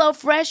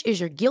 HelloFresh is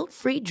your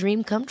guilt-free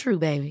dream come true,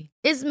 baby.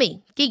 It's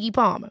me, Keke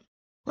Palmer.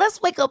 Let's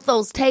wake up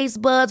those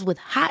taste buds with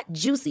hot,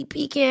 juicy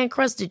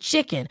pecan-crusted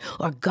chicken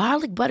or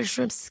garlic butter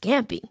shrimp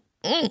scampi.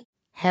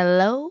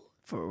 Hello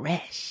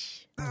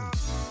Fresh.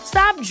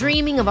 Stop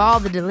dreaming of all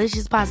the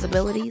delicious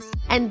possibilities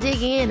and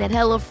dig in at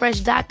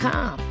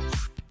HelloFresh.com.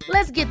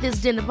 Let's get this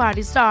dinner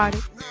party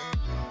started.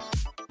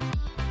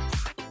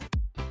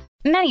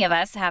 Many of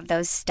us have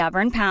those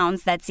stubborn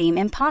pounds that seem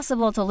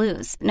impossible to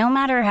lose, no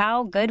matter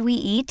how good we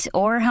eat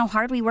or how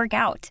hard we work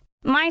out.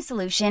 My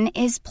solution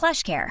is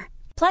PlushCare.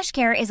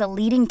 PlushCare is a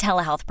leading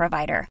telehealth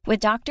provider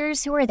with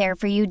doctors who are there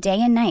for you day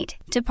and night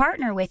to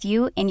partner with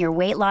you in your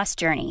weight loss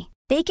journey.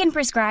 They can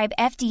prescribe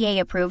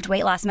FDA-approved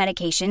weight loss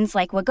medications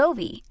like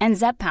Wegovy and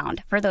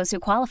Zepbound for those who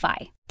qualify.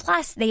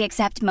 Plus, they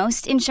accept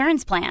most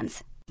insurance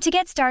plans. To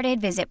get started,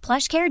 visit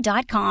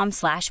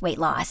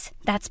plushcare.com/weightloss.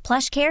 That's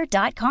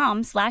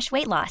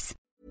plushcare.com/weightloss.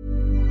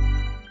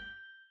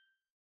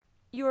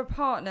 you're a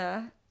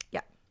partner.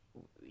 Yeah.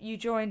 You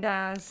joined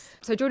as...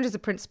 So I joined as a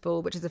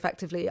principal, which is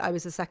effectively, I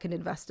was a second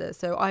investor.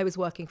 So I was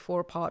working for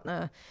a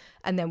partner,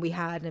 and then we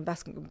had an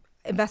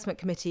investment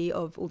committee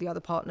of all the other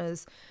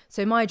partners.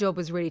 So my job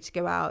was really to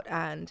go out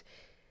and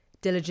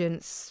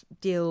diligence,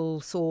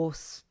 deal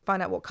source,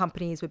 find out what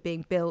companies were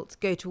being built,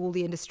 go to all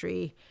the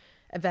industry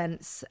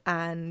events,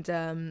 and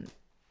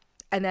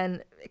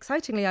then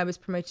excitingly I was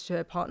promoted to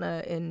a partner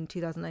in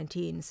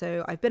 2019.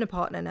 So I've been a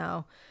partner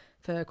now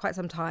for quite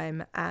some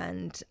time,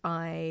 and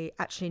I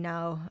actually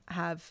now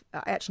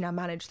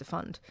manage the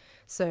fund.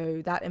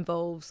 So that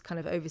involves kind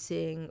of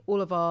overseeing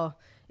all of our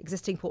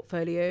existing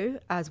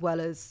portfolio as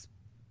well as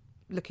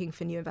looking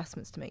for new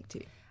investments to make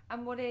too.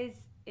 And what is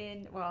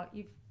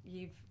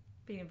you've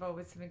been involved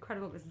with some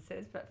incredible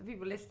businesses, but for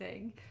people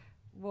listening,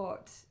 who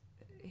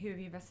have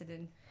you invested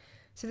in?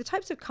 So the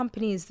types of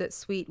companies that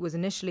Sweet was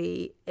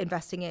initially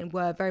investing in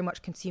were very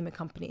much consumer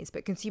companies,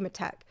 but consumer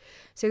tech.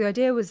 So the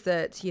idea was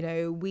that,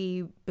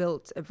 we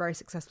built a very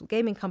successful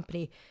gaming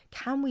company.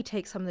 Can we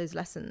take some of those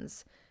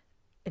lessons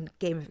in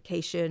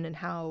gamification and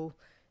how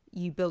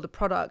you build a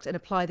product and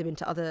apply them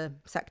into other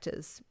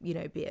sectors, be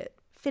it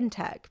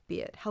fintech, be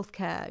it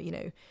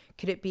healthcare,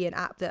 could it be an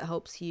app that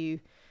helps you,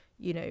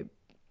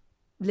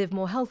 live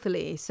more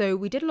healthily? So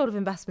we did a lot of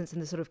investments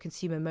in the sort of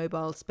consumer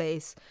mobile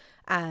space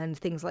and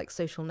things like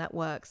social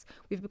networks.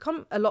 We've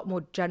become a lot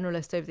more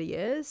generalist over the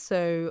years.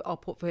 So our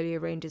portfolio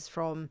ranges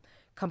from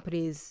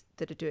companies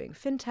that are doing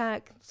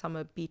fintech, some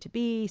are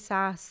B2B,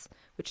 SaaS,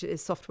 which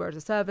is software as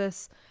a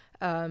service,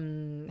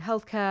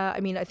 healthcare.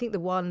 I think the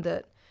one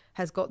that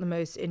has got the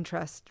most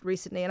interest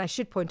recently, and I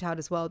should point out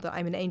as well that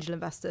I'm an angel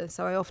investor,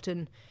 so I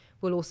often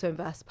will also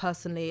invest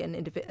personally and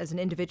as an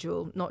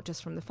individual, not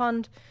just from the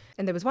fund.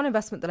 And there was one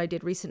investment that I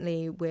did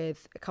recently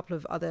with a couple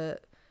of other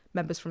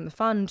members from the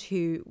fund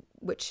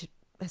which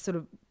has sort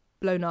of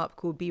blown up,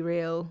 called Be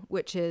Real,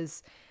 which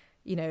is,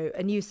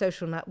 a new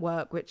social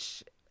network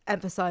which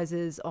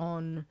emphasizes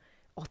on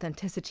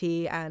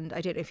authenticity. And I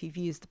don't know if you've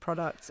used the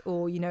product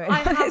or, I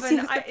haven't.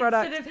 Used the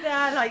product. It's sort of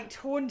there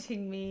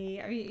taunting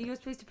me. You're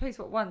supposed to post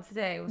once a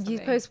day or something? You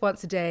post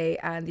once a day,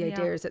 and the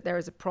idea is that there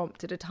is a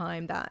prompt at a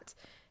time that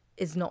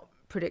is not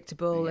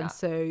predictable, and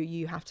so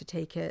you have to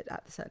take it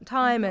at a certain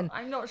time.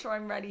 I'm not sure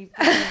I'm ready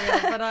for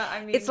it, but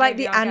it's like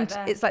the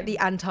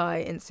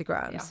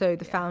anti-Instagram. So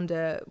the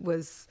founder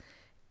was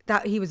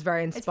that he was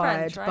very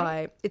inspired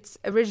by. It's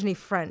originally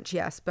French,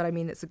 yes, but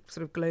it's a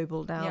sort of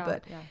global now.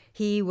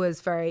 He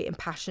was very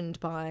impassioned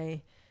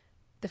by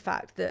the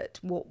fact that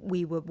what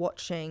we were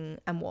watching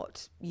and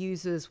what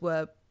users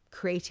were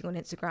creating on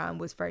Instagram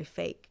was very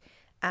fake.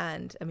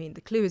 And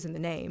the clue is in the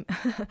name.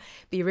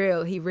 Be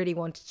Real. He really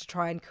wanted to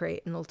try and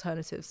create an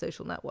alternative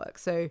social network.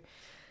 So,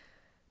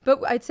 but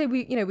I'd say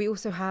we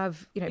also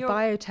have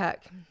biotech.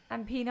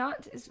 And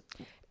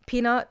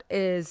Peanut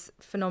is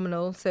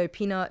phenomenal. So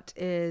Peanut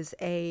is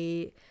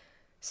a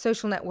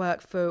social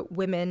network for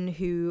women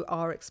who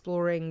are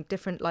exploring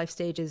different life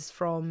stages,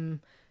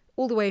 from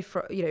all the way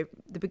from the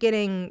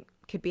beginning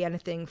could be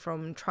anything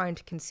from trying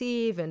to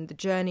conceive and the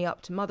journey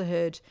up to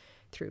motherhood,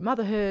 through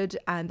motherhood,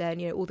 and then,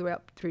 you know, all the way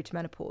up through to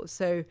menopause.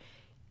 So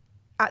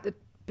at the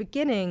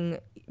beginning,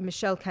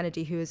 Michelle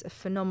Kennedy, who is a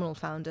phenomenal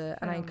founder,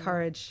 and I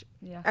encourage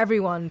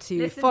everyone to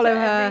listen follow to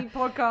her. every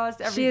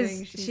podcast,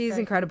 everything. She's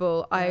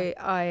incredible.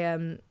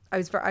 I'm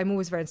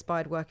always very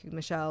inspired working with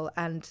Michelle,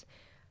 and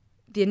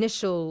the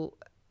initial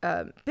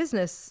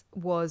business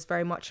was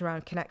very much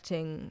around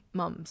connecting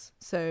mums.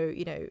 So,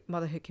 you know,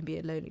 motherhood can be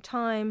a lonely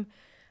time,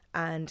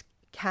 and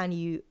how can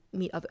you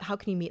meet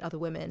other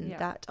women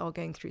that are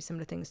going through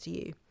similar things to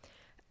you?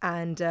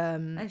 And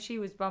she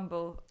was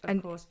Bumble,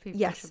 of course.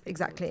 Yes,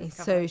 exactly.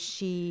 So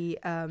she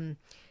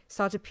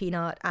started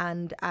Peanut,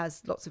 and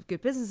as lots of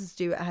good businesses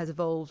do, it has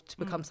evolved to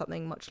become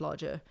something much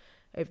larger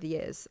over the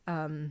years.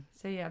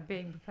 So yeah,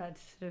 being prepared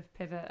to sort of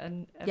pivot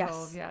and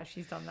evolve. Yeah,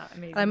 she's done that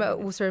amazing. I'm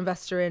also an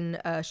investor in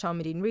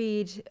Sharmadean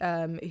Reed,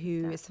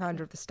 who is the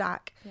founder of the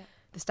Stack,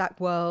 the Stack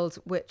World,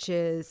 which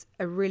is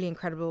a really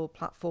incredible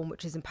platform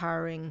which is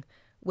empowering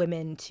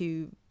women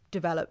to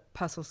develop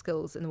personal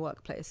skills in the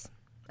workplace.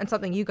 And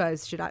something you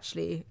guys should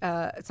actually,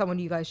 someone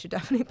you guys should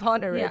definitely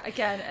partner with. Yeah,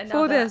 again,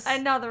 for this.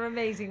 another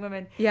amazing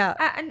woman. Yeah.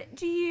 And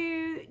do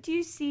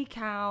you seek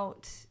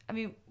out? I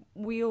mean,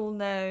 we all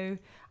know.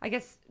 I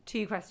guess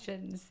 2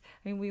 questions.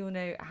 I mean, we all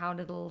know how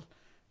little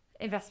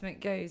investment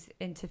goes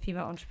into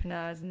female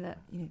entrepreneurs, and that,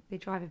 you know, they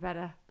drive a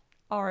better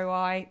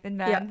ROI than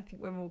men. I think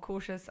we're more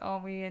cautious,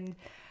 aren't we? And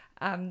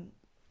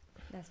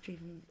less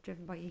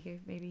driven by ego,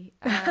 maybe.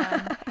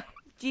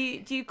 Do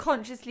you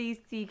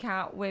consciously seek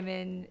out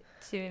women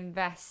to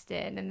invest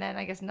in? And then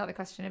I guess another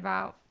question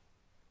about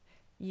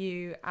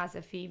you as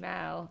a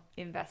female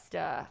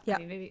investor. Yeah. I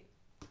mean, maybe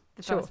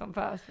the first one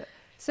first. But.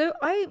 So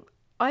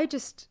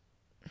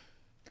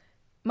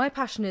my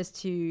passion is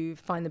to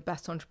find the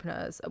best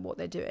entrepreneurs at what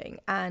they're doing.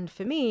 And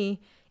for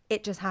me,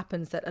 it just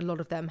happens that a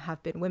lot of them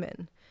have been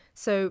women.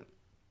 So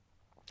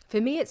for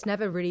me, it's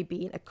never really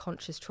been a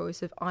conscious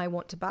choice of I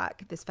want to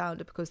back this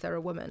founder because they're a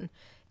woman.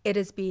 It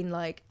has been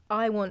like,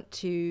 I want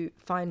to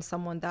find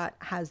someone that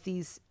has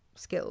these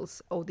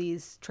skills or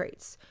these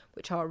traits,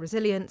 which are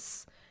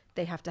resilience.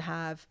 They have to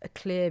have a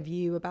clear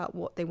view about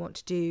what they want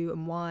to do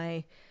and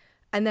why.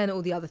 And then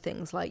all the other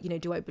things like, you know,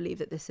 do I believe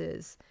that this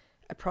is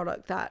a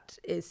product that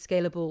is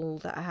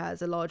scalable, that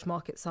has a large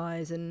market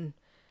size? And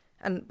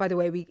by the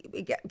way,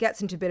 it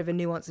gets into a bit of a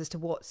nuance as to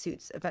what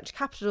suits a venture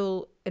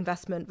capital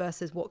investment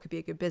versus what could be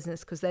a good business,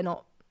 because they're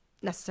not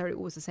necessarily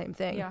always the same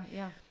thing. Yeah,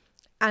 yeah.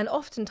 And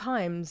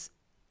oftentimes,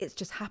 it's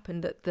just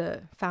happened that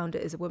the founder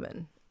is a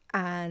woman.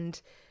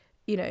 And,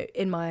 you know,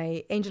 in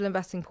my angel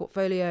investing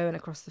portfolio and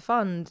across the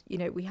fund, you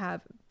know, we have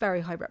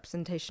very high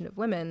representation of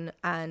women.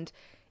 And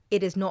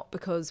it is not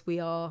because we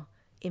are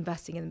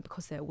investing in them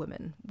because they're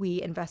women.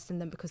 We invest in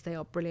them because they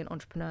are brilliant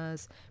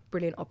entrepreneurs,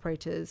 brilliant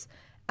operators.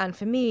 And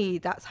for me,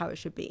 that's how it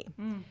should be.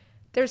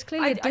 There's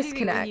clearly a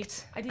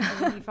disconnect. I do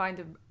think when you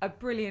find a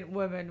brilliant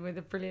woman with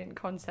a brilliant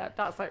concept,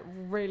 that's like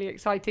really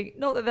exciting.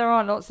 Not that there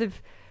aren't lots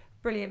of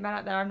brilliant men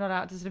out there. I'm not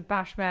out to sort of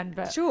bash men,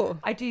 but sure,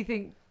 I do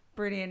think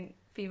brilliant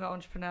female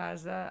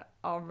entrepreneurs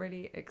are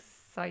really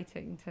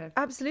exciting to.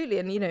 Absolutely.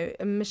 And, you know,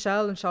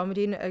 Michelle and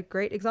Sharmadean are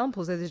great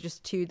examples. Those are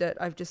just 2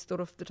 that I've just thought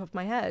off the top of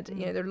my head.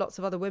 You know, there are lots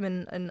of other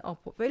women in our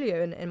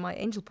portfolio and in my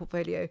angel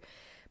portfolio.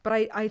 But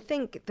I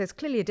think there's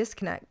clearly a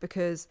disconnect,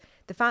 because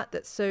the fact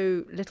that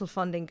so little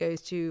funding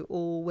goes to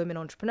all women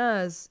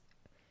entrepreneurs,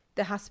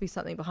 there has to be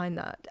something behind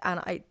that.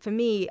 And for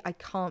me, I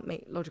can't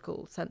make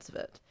logical sense of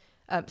it.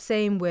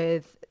 Same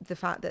with the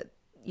fact that,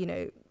 you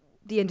know,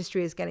 the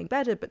industry is getting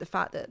better, but the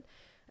fact that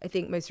I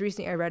think most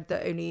recently I read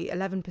that only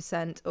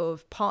 11%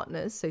 of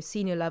partners, so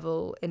senior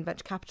level in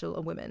venture capital,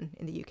 are women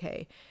in the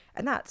UK.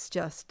 And that's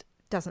just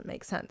doesn't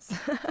make sense.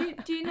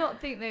 do you not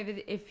think, though,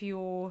 that if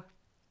you're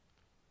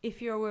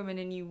a woman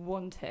and you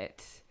want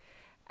it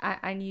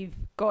and you've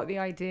got the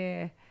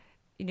idea,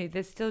 you know,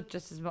 there's still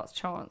just as much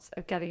chance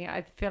of getting it.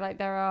 I feel like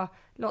there are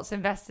lots of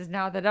investors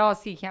now that are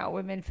seeking out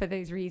women for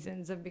those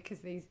reasons, and because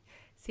they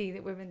see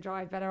that women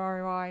drive better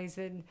ROIs.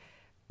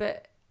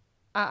 But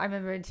I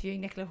remember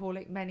interviewing Nicola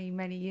Horlick many,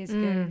 many years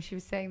ago, and she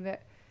was saying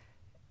that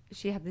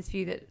she had this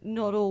view that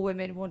not all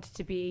women wanted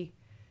to be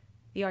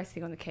the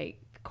icing on the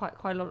cake.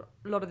 Quite a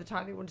lot of the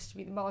time they wanted to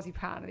be the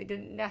marzipan, and they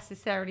didn't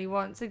necessarily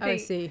want. So I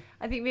see.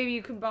 I think maybe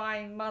you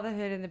combine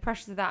motherhood and the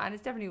pressures of that, and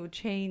it's definitely all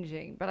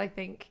changing. But I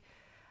think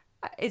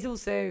it's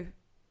also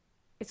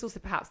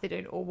perhaps they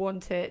don't all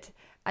want it,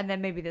 and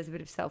then maybe there's a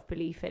bit of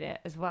self-belief in it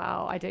as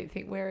well. I don't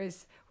think we're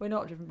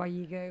not driven by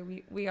ego.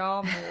 We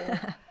are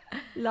more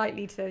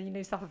likely to, you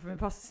know, suffer from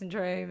imposter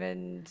syndrome,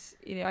 and,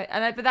 you know,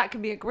 but that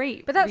can be a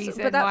great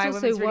reason why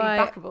also women's really why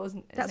backable,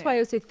 isn't it? That's why I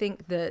also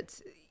think that,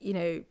 you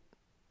know,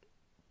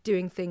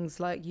 doing things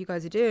like you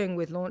guys are doing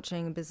with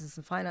launching a business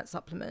and finance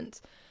supplement,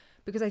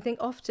 because I think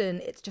often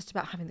it's just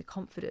about having the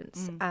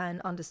confidence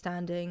and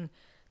understanding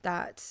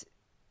that,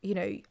 you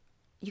know,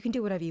 you can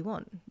do whatever you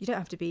want. You don't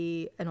have to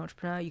be an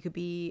entrepreneur. You could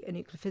be a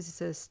nuclear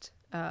physicist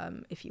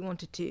if you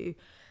wanted to.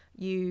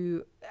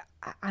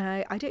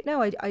 I don't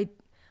know.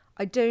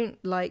 I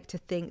don't like to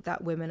think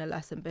that women are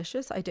less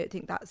ambitious. I don't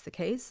think that's the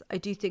case. I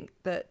do think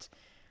that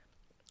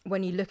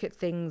when you look at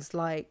things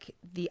like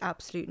the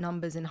absolute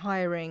numbers in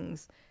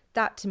hirings,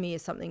 that to me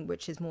is something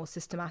which is more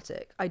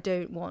systematic. I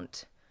don't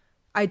want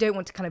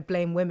to kind of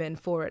blame women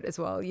for it as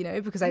well, you know,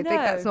 because I think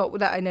that's not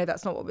that. I know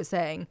that's not what we're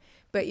saying,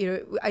 but you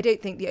know, I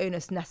don't think the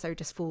onus necessarily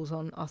just falls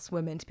on us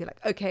women to be like,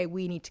 okay,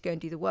 we need to go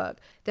and do the work.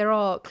 There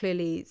are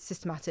clearly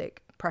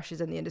systematic pressures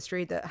in the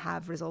industry that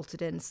have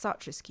resulted in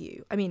such a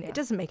skew. I mean, it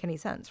doesn't make any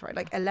sense, right?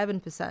 Like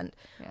 11%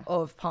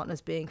 of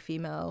partners being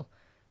female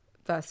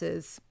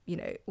versus, you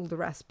know, all the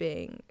rest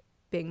being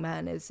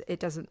men it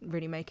doesn't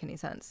really make any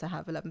sense to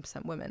have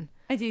 11% women.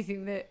 I do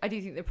think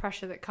the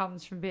pressure that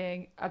comes from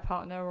being a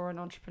partner or an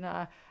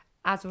entrepreneur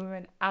as a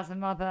woman, as a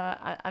mother,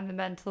 and the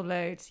mental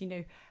loads, you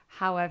know,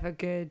 however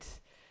good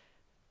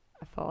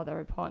a father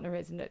or partner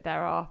is. And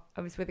I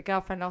was with a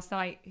girlfriend last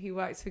night who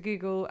works for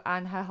Google,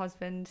 and her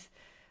husband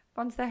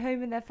runs their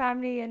home and their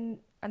family, and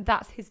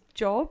that's his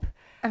job.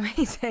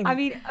 Amazing. I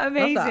mean,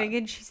 amazing.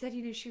 And she said,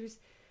 you know, she was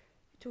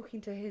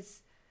talking to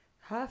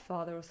her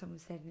father or someone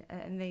said,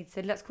 and they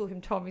said, let's call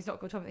him Tom. He's not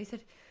called Tom. They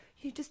said,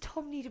 does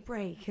Tom need a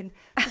break? And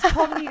does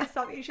Tom need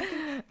something? She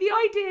said, the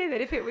idea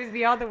that if it was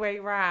the other way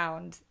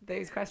round,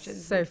 those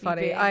questions. So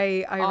funny.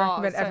 I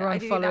recommend everyone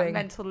following. That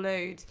mental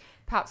load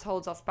perhaps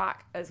holds us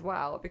back as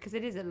well, because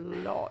it is a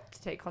lot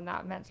to take on,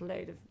 that mental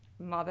load of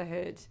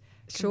motherhood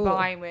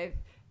combined with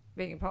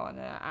being a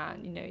partner,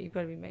 and you know, you've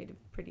got to be made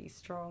of pretty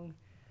strong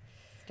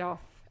stuff.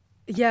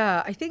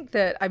 Yeah, I think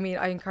that, I mean,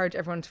 I encourage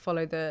everyone to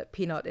follow the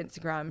Peanut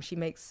Instagram. She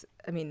makes,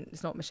 I mean,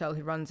 it's not Michelle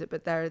who runs it,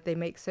 but they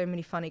make so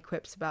many funny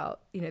quips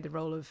about, you know, the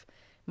role of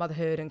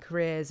motherhood and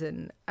careers,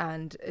 and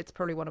it's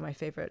probably one of my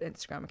favorite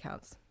Instagram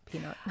accounts,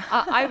 Peanut.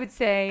 I would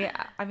say,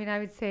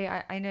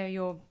 I know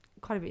you're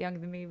quite a bit younger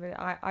than me, but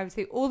I would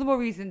say all the more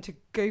reason to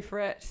go for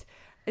it.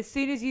 As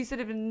soon as you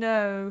sort of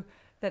know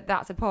that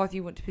that's a path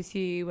you want to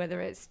pursue, whether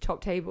it's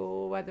top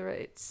table, whether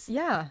it's,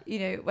 you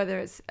know, whether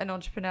it's an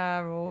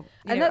entrepreneur or,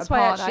 and that's why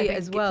actually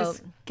as well,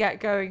 just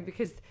get going,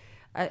 because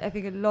I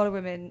think a lot of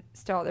women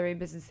start their own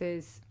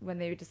businesses when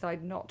they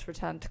decide not to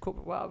return to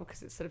corporate world,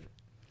 because it's sort of,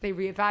 they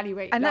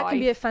reevaluate and life. That can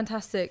be a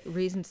fantastic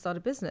reason to start a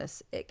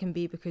business. It can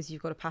be because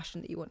you've got a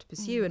passion that you want to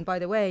pursue. And by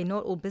the way,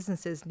 not all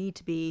businesses need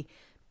to be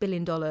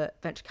billion-dollar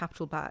venture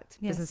capital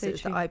backed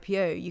businesses that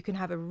IPO. You can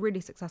have a really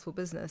successful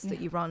business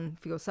that you run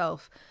for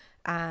yourself.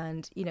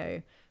 And, you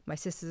know, my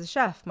sister's a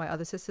chef, my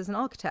other sister's an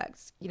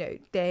architect, you know,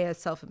 they are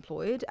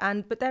self-employed,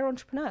 but they're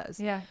entrepreneurs.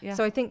 Yeah.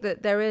 So I think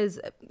that there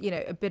is, you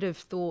know, a bit of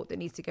thought that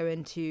needs to go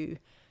into,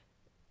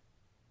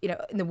 you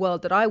know, in the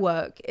world that I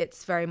work,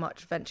 it's very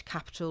much venture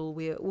capital.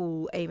 We're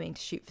all aiming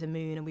to shoot for the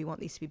moon, and we want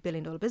these to be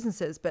billion-dollar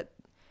businesses, but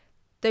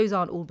those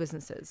aren't all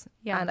businesses.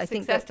 Yeah, and I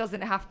think success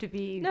doesn't have to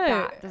be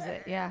that, does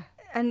it? Yeah.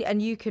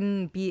 And you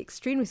can be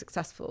extremely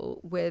successful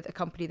with a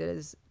company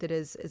that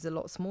is a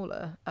lot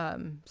smaller,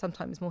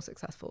 sometimes more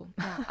successful.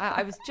 Yeah,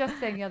 I was just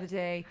saying the other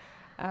day,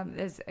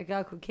 there's a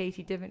girl called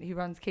Katie Divant who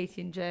runs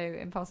Katie and Joe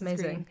in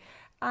Parsons Green,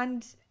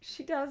 and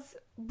she does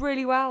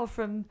really well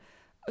from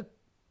a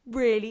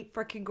really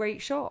freaking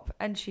great shop,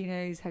 and she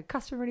knows her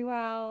customer really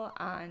well,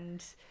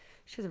 and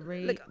she has a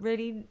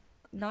really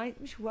nice.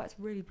 She works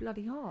really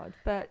bloody hard,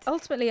 but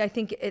ultimately, I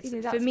think it's,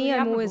 you know, for me, really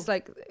I'm always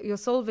like, you're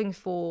solving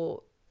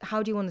for,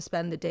 how do you want to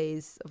spend the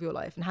days of your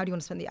life, and how do you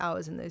want to spend the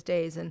hours in those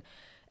days? And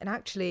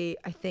actually,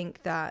 I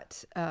think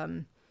that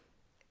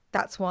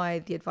that's why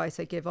the advice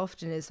I give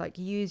often is like,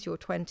 use your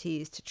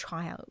 20s to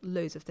try out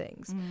loads of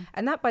things.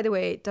 And that, by the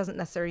way, doesn't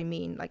necessarily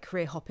mean like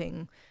career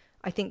hopping.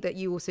 I think that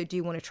you also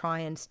do want to try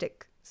and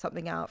stick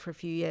something out for a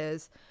few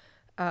years,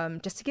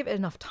 just to give it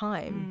enough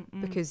time,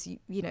 because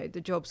you know,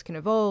 the jobs can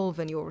evolve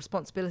and your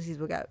responsibilities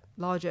will get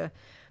larger.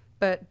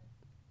 But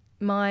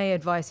my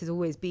advice has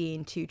always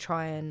been to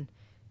try and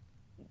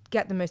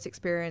get the most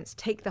experience,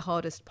 take the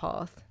hardest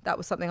path. That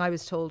was something I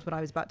was told when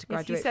I was about to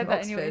graduate from Oxford. You said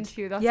that in your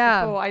interview with us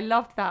before. I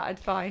loved that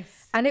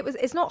advice. And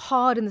it's not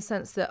hard in the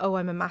sense that, oh,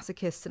 I'm a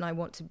masochist and I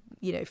want to,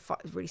 you know,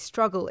 really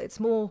struggle. It's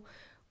more,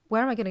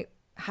 where am I going to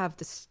have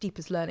the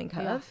steepest learning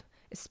curve?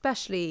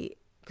 Especially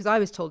because I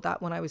was told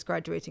that when I was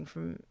graduating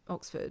from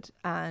Oxford,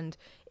 and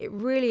it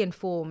really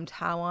informed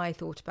how I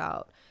thought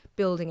about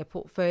building a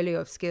portfolio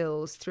of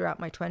skills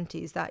throughout my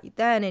 20s that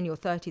then in your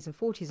 30s and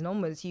 40s and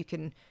onwards you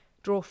can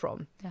draw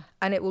from.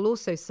 And it will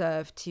also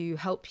serve to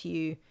help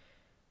you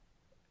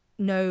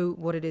know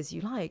what it is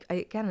you like.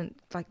 Again,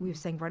 like we were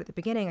saying right at the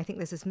beginning, I think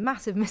there's this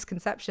massive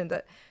misconception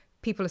that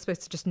people are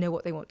supposed to just know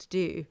what they want to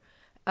do.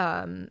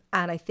 And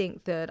I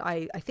think that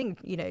I think,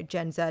 you know,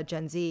 Gen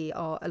Z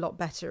are a lot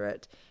better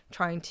at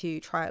trying to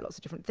try out lots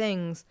of different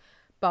things.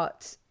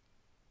 But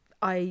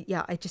I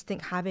just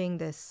think having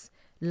this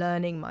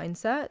learning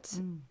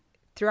mindset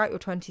throughout your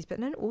 20s, but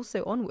then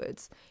also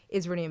onwards,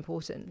 is really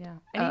important. Yeah.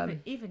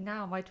 And even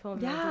now, my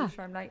 12-year-old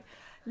daughter, I'm like,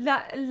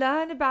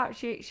 learn about,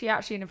 she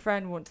actually and a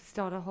friend want to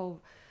start a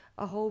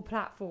whole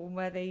platform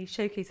where they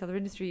showcase other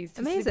industries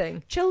to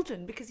amazing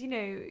children, because, you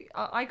know,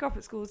 I grew up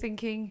at school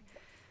thinking,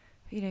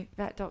 you know,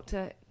 vet,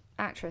 doctor,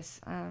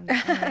 actress.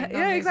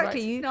 Yeah,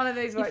 exactly. None of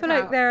those worked you feel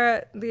out. like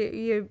there are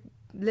you're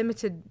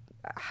limited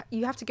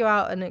you have to go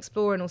out and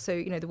explore. And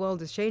also, the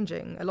world is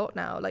changing a lot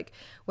now. Like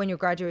when you're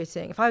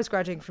graduating, if I was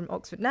graduating from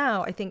Oxford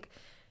now, I think,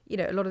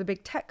 a lot of the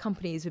big tech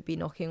companies would be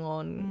knocking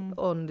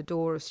on the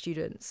door of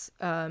students.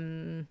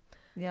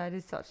 Yeah, it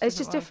is such. It's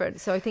just different.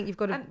 So I think you've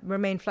got to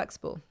remain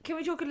flexible. Can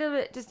we talk a little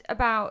bit just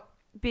about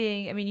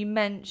being? I mean, you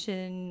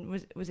mentioned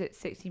was it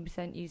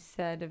 16% you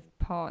said of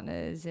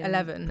partners in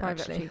 11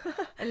 private actually.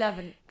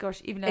 11.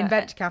 Gosh, even in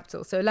venture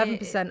capital. So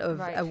 11%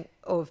 right.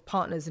 of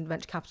partners in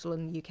venture capital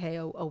in the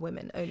UK are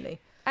women only.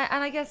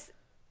 And I guess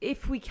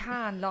if we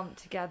can lump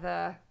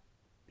together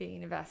being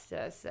an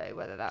investor, so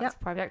whether that's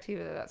private equity,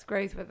 whether that's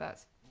growth, whether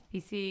that's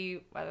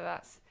VC, whether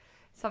that's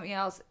something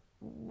else,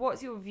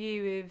 what's your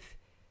view of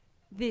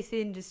this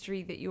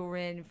industry that you're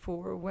in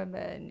for a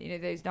woman?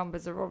 Those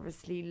numbers are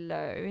obviously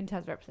low in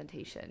terms of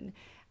representation.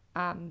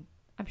 I'm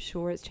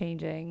sure it's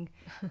changing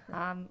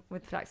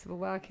with flexible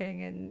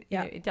working, and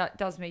it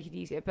does make it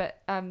easier.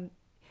 But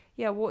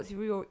what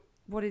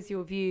is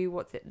your view?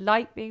 What's it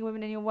like being a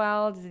woman in your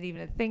world? Is it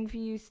even a thing for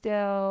you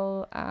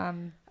still? I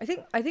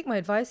think my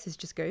advice is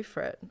just go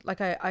for it. Like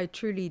I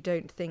truly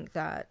don't think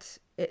that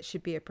it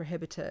should be a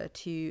prohibitor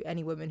to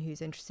any woman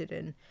who's interested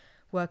in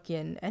working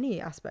in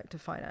any aspect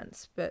of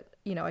finance. But,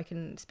 I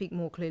can speak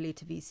more clearly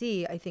to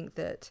VC. I think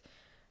that,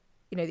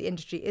 the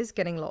industry is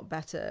getting a lot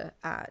better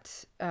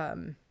at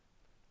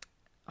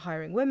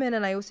hiring women.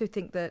 And I also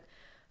think that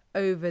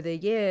over the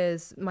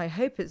years, my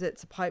hope is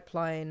it's a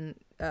pipeline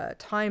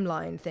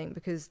timeline thing,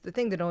 because the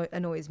thing that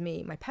annoys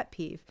me, my pet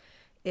peeve,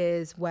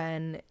 is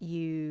when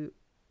you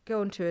go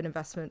onto an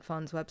investment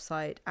fund's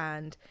website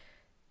and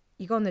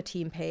you go on the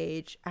team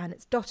page and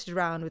it's dotted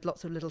around with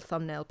lots of little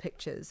thumbnail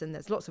pictures and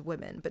there's lots of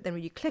women. But then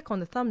when you click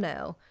on the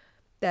thumbnail,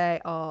 they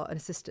are an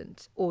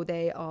assistant, or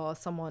they are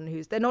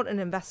someone they're not an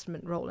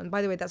investment role. And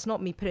by the way, that's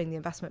not me putting the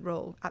investment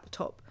role at the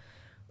top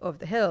of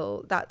the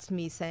hill. That's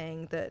me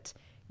saying that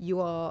you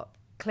are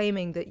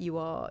claiming that you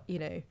are,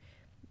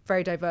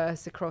 very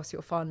diverse across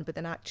your fund. But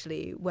then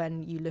actually,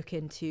 when you look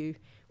into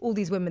all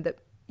these women that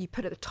you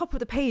put at the top of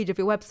the page of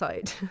your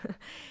website,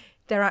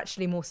 they're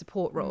actually more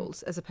support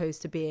roles as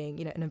opposed to being,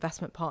 an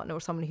investment partner or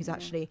someone who's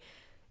actually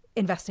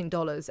investing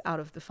dollars out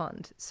of the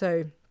fund.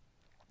 So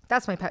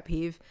that's my pet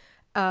peeve.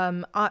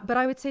 But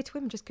I would say to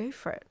women, just go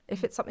for it.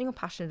 If it's something you're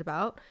passionate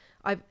about.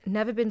 I've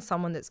never been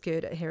someone that's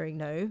good at hearing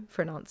no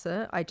for an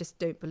answer. I just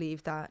don't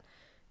believe that.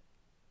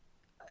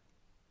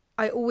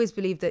 I always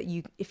believe that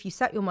if you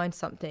set your mind to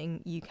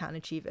something, you can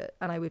achieve it.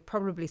 And I would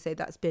probably say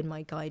that's been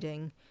my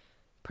guiding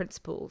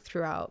principle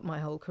throughout my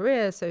whole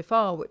career so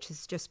far, which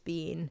has just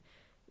been,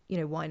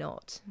 why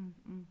not?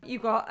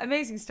 You've got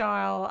amazing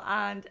style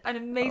and an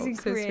amazing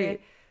career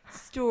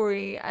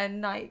story,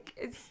 and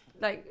it's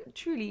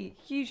truly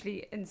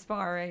hugely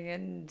inspiring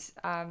and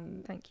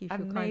thank you for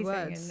amazing. Your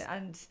kind words.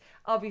 And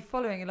I'll be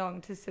following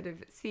along to sort of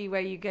see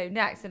where you go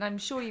next. And I'm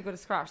sure you've got to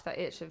scratch that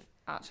itch of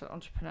actual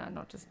entrepreneur,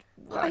 not just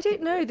I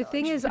don't know. The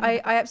thing is, I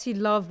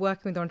absolutely love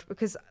working with entrepreneurs,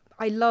 because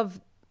I love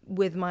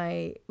with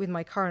my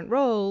current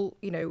role,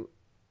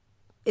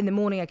 in the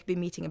morning I could be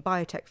meeting a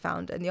biotech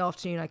founder, in the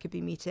afternoon I could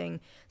be meeting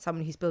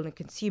someone who's building a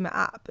consumer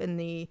app, and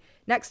the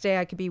next day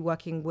I could be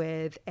working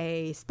with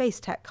a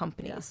space tech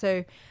company.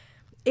 So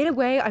in a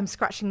way, I'm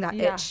scratching that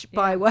itch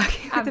by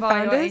working with the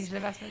founders. And angel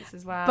investments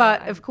as well.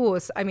 But of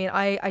course, I mean,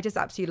 I just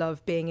absolutely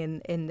love being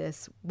in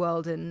this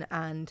world,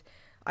 and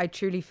I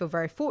truly feel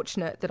very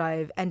fortunate that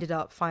I've ended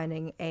up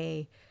finding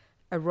a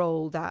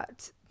role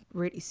that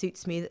really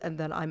suits me and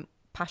that I'm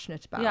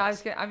passionate about. Yeah, I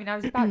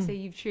was about to say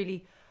you've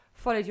truly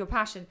followed your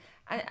passion.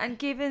 And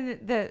given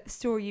the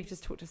story you've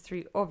just talked us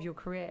through of your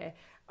career,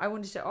 I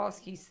wanted to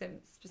ask you some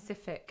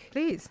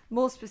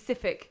more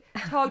specific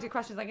targeted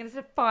questions. I'm going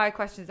to fire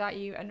questions at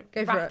you and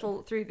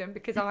rattle through them,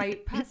 because I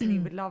personally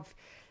would love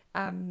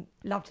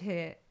to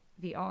hear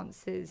the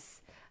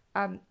answers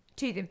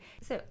to them.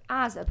 So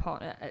as a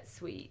partner at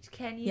Sweet,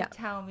 can you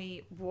tell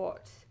me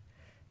what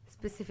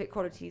specific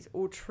qualities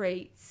or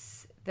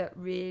traits that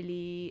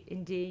really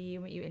endear you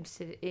and what you're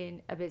interested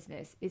in a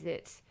business? Is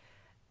it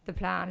the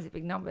plan? Is it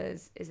big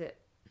numbers? Is it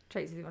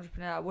traits of the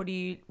entrepreneur? What are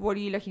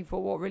you looking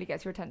for? What really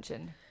gets your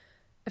attention?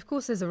 Of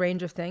course, there's a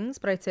range of things,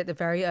 but I'd say at the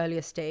very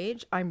earliest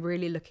stage, I'm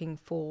really looking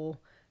for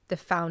the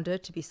founder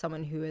to be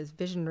someone who is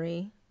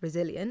visionary,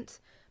 resilient,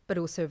 but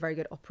also a very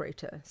good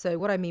operator. So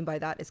what I mean by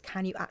that is,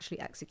 can you actually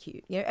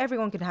execute?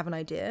 Everyone can have an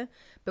idea,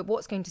 but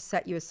what's going to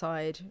set you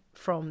aside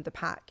from the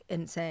pack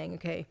in saying,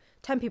 okay,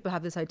 10 people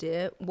have this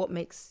idea. What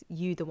makes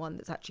you the one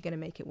that's actually going to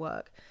make it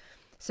work?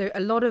 So a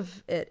lot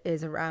of it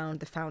is around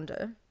the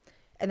founder.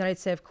 And then I'd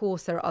say, of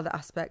course, there are other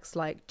aspects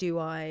like,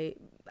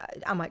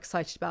 am I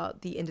excited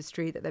about the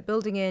industry that they're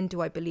building in? Do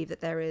I believe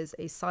that there is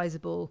a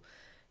sizable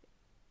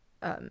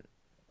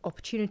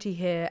opportunity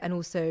here? And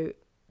also,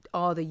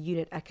 are the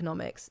unit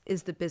economics,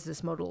 is the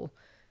business model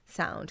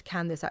sound?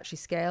 Can this actually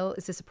scale?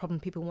 Is this a problem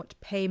people want to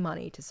pay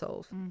money to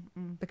solve?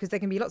 Because there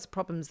can be lots of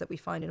problems that we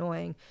find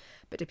annoying,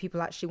 but do people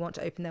actually want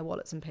to open their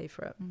wallets and pay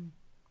for it?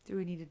 Do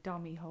we need a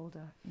dummy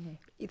holder?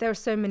 There are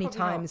so many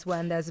times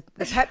when there's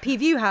the pet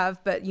peeve you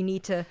have, but you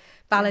need to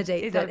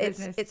validate that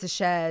it's a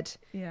shared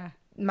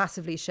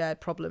massively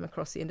shared problem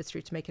across the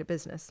industry to make it a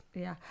business.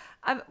 Yeah.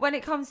 When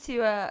it comes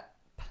to a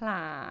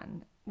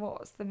plan,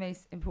 what's the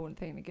most important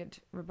thing in a good,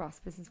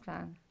 robust business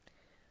plan?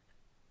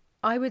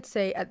 I would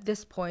say at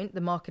this point,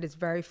 the market is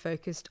very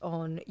focused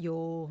on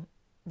your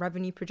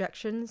revenue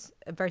projections,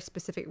 a very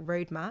specific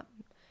roadmap,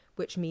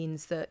 which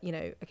means that,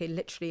 okay,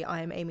 literally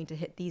I am aiming to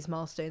hit these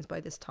milestones by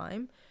this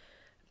time.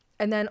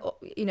 And then,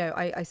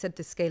 I said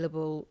the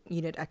scalable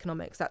unit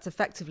economics. That's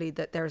effectively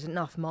that there is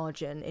enough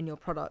margin in your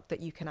product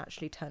that you can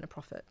actually turn a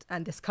profit.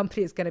 And this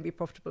company is going to be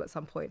profitable at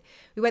some point.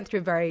 We went through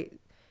a very,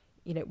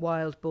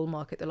 wild bull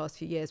market the last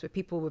few years where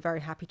people were very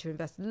happy to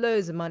invest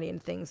loads of money in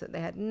things that they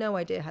had no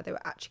idea how they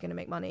were actually going to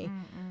make money.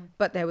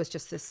 But there was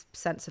just this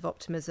sense of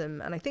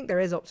optimism. And I think there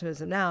is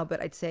optimism now.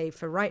 But I'd say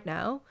for right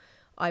now,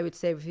 I would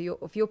say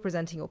if you're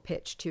presenting your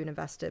pitch to an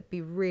investor,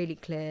 be really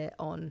clear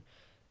on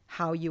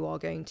how you are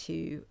going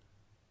to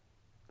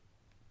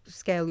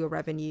scale your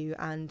revenue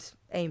and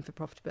aim for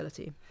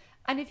profitability.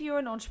 And if you're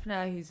an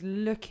entrepreneur who's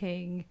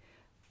looking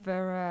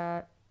for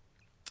a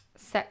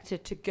sector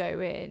to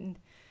go in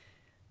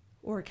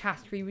or a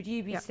category, would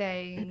you be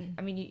saying,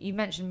 I mean, you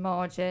mentioned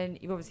margin,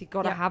 you've obviously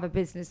got to have a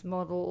business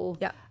model.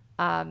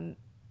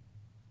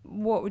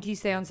 What would you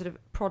say on sort of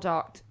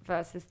product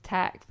versus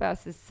tech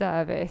versus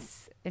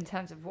service in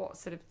terms of what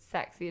sort of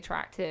sexy,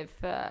 attractive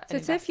for an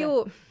investor? If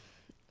you're,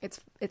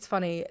 it's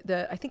funny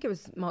that I think it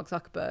was Mark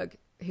Zuckerberg,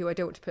 who I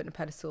don't want to put in a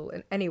pedestal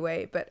in any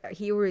way, but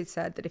he always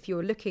said that if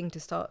you're looking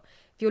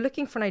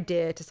for an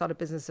idea to start a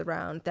business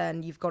around,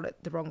 then you've got it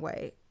the wrong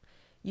way.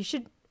 You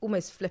should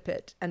almost flip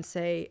it and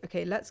say,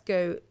 okay, let's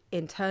go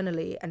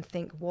internally and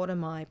think, what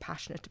am I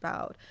passionate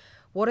about?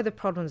 What are the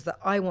problems that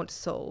I want to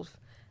solve?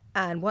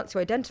 And once you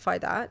identify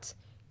that,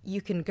 you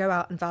can go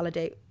out and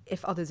validate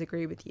if others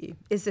agree with you.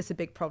 Is this a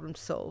big problem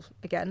to solve?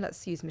 Again,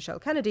 let's use Michelle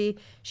Kennedy.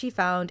 She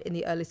found in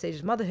the early stages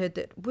of motherhood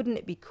that wouldn't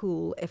it be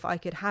cool if I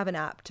could have an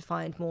app to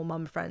find more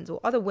mum friends or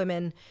other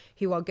women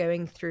who are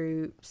going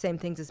through same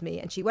things as me?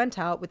 And she went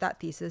out with that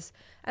thesis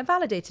and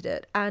validated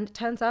it. And it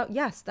turns out,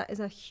 yes, that is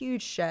a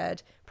huge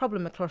shared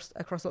problem across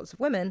lots of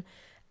women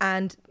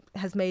and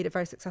has made a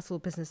very successful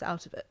business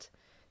out of it.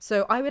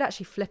 So I would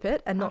actually flip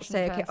it and not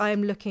say, okay,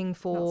 I'm looking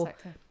for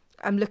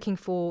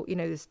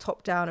this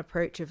top-down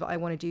approach of I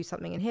want to do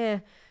something in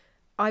here.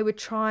 I would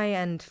try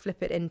and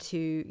flip it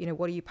into,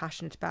 what are you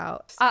passionate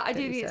about? I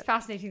do think it's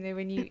fascinating though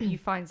when you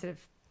find sort of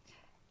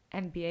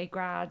MBA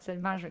grads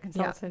and management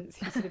consultants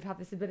who sort of have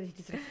this ability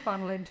to sort of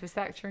funnel into a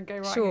sector and go,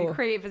 right, I'm going to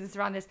create a business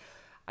around this.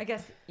 I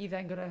guess you've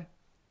then got to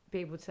be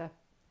able to.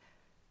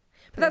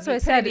 But that's what I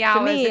said.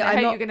 For me,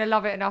 you're going to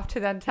love it enough to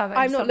then tell them.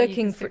 I'm not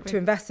looking to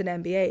invest in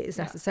MBAs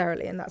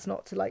necessarily, and that's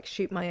not to like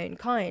shoot my own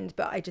kind.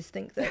 But I just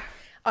think that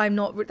I'm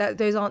not.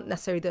 Those aren't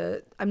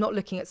necessarily I'm not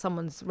looking at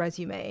someone's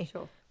resume,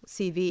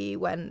 CV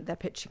when they're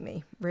pitching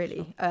me.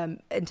 Really,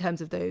 in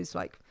terms of those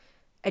like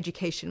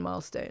education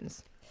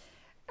milestones.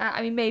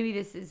 I mean, maybe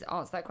this is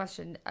answer that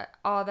question.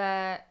 Are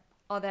there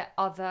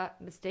other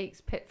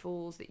mistakes,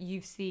 pitfalls that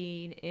you've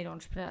seen in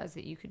entrepreneurs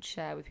that you could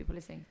share with people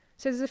listening?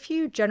 So there's a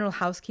few general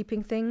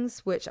housekeeping things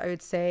which I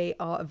would say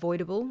are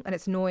avoidable, and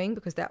it's annoying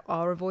because they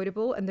are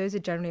avoidable, and those are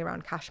generally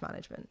around cash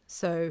management.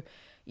 So,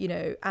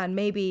 and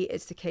maybe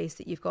it's the case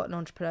that you've got an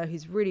entrepreneur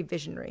who's really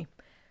visionary,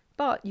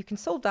 but you can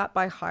solve that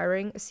by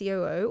hiring a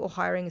COO or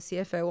hiring a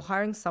CFO or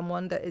hiring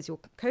someone that is your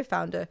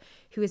co-founder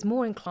who is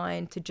more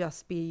inclined to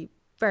just be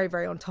very,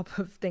 very on top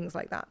of things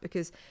like that.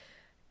 Because,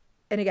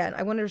 and again,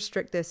 I want to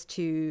restrict this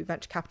to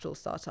venture capital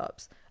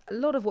startups. A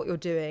lot of what you're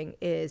doing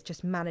is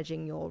just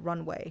managing your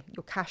runway,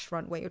 your cash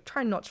runway. You're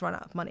trying not to run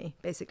out of money,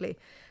 basically.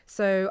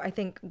 So I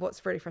think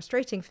what's really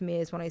frustrating for me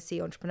is when I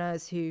see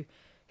entrepreneurs who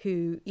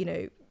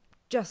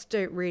just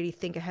don't really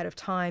think ahead of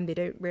time. They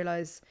don't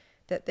realize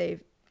that they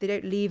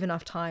don't leave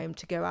enough time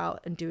to go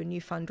out and do a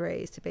new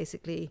fundraise to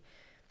basically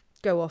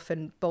go off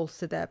and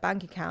bolster their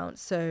bank account.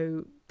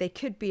 So they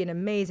could be an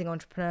amazing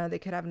entrepreneur. They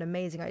could have an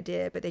amazing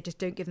idea, but they just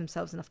don't give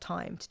themselves enough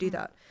time to do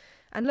that.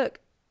 And look,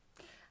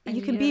 and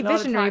you can be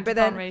visionary, but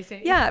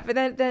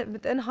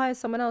then hire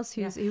someone else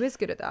who is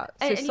good at that.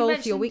 So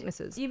solve for your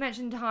weaknesses. You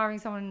mentioned hiring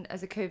someone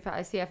as a co-founder,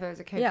 a CFO as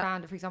a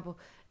co-founder, for example.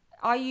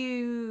 Are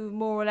you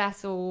more or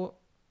less or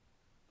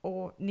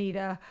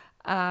neither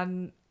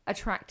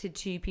attracted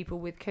to people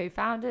with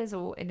co-founders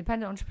or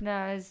independent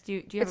entrepreneurs? Do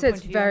you have a point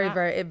of view on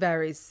that? It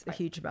varies a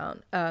huge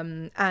amount.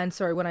 And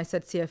sorry, when I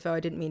said CFO,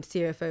 I didn't mean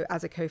CFO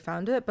as a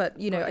co-founder, but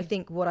I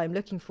think what I'm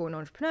looking for in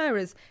an entrepreneur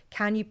is,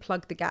 can you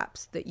plug the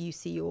gaps that you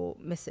see you're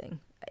missing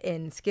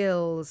in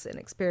skills, in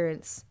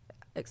experience,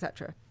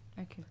 etc.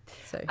 Okay.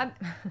 So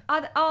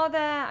are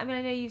there, I mean,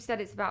 I know you've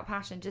said it's about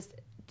passion, just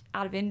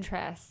out of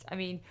interest. I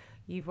mean,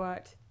 you've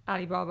worked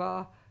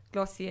Alibaba,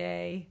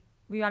 Glossier.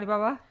 Were you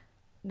Alibaba?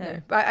 No.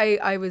 But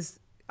I was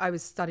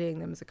studying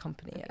them as a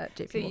company at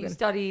JP Morgan.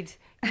 So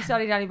you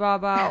studied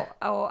Alibaba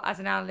or as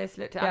an analyst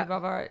looked at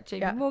Alibaba at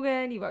JP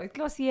Morgan, you worked with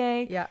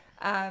Glossier. Yeah.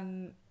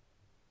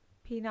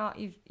 Peanut,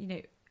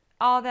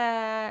 are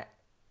there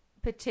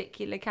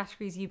particular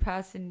categories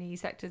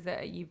sectors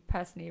that you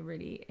personally are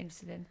really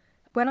interested in?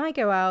 when I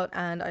go out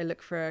and I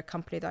look for a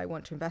company that I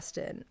want to invest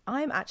in,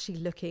 I'm actually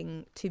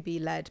looking to be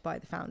led by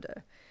the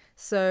founder.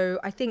 So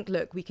I think,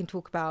 look, we can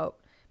talk about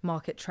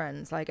market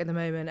trends. Like at the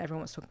moment,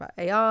 everyone wants to talk about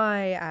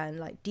AI and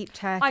like deep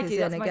tech is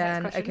in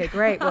again. Okay,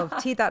 great. Well,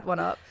 tee that one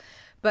up.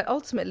 But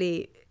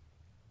ultimately,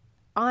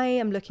 I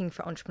am looking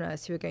for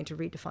entrepreneurs who are going to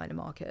redefine a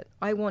market.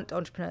 I want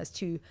entrepreneurs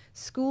to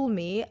school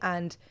me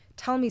and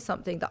tell me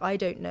something that I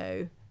don't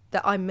know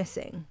that I'm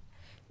missing.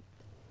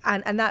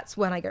 And that's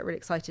when I get really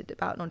excited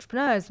about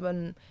entrepreneurs,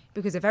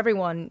 because if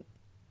everyone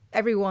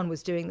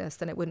was doing this,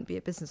 then it wouldn't be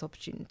a business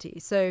opportunity.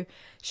 So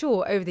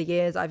sure, over the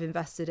years, I've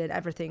invested in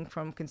everything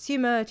from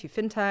consumer to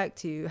fintech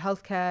to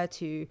healthcare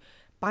to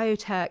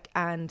biotech.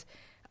 And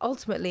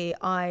ultimately,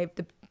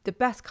 the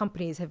best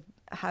companies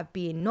have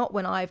been not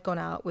when I've gone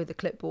out with a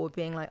clipboard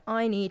being like,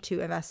 I need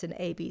to invest in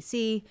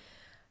ABC,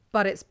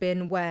 but it's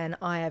been when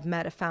I have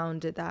met a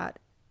founder that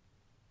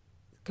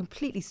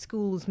completely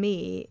schools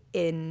me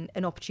in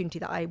an opportunity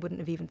that I wouldn't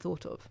have even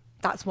thought of.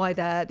 That's why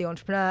they're the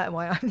entrepreneur and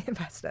why I'm the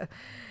investor.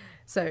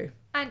 So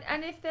and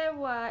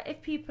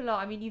if people are,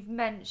 I mean, you've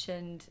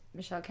mentioned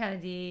Michelle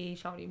Kennedy,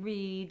 Charlie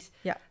Reid,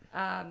 yeah,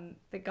 one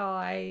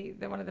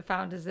of the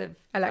founders of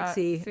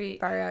Alexi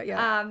Barrier,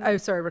 yeah.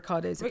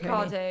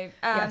 Ricardo.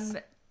 Yes.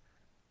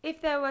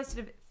 If there were sort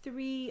of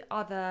 3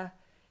 other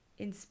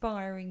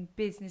inspiring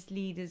business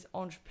leaders,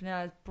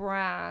 entrepreneurs,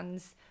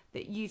 brands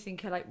that you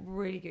think are like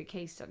really good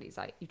case studies,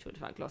 like you talked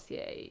about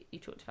Glossier, you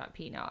talked about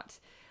Peanut,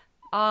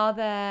 are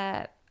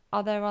there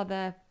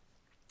other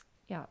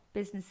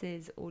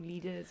businesses or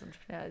leaders,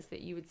 entrepreneurs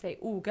that you would say,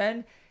 go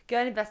and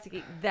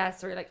investigate their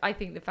story? Like I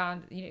think the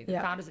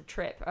founders of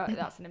Trip,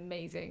 that's an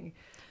amazing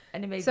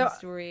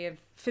story of.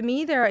 For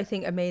me, they're, I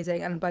think,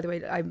 amazing. And by the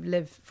way, I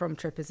live from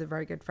Trip, is a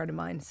very good friend of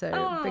mine, so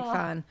big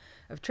fan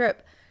of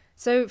Trip.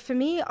 So for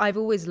me, I've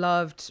always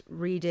loved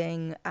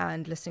reading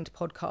and listening to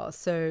podcasts.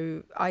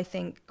 So I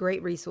think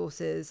great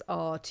resources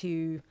are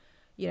to,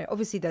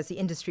 obviously there's the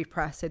industry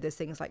press. So there's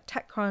things like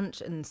TechCrunch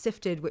and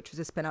Sifted, which was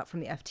a spin out from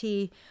the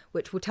FT,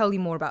 which will tell you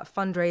more about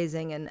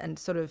fundraising and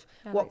sort of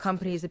what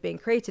companies are being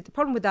created. The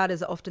problem with that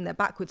is that often they're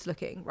backwards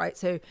looking, right?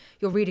 So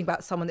you're reading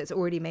about someone that's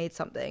already made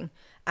something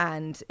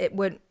and it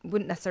wouldn't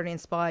necessarily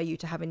inspire you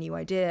to have a new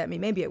idea. I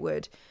mean, maybe it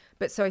would.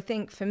 But so I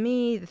think for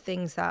me, the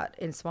things that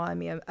inspire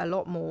me are a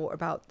lot more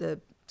about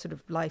the sort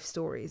of life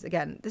stories.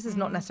 Again, this is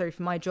not necessarily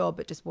for my job,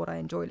 but just what I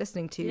enjoy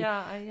listening to.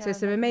 So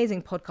some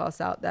amazing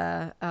podcasts out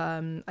there.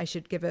 I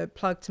should give a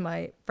plug to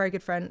my very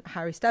good friend,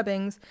 Harry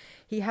Stebbings.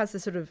 He has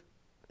this sort of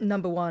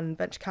 #1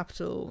 venture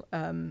capital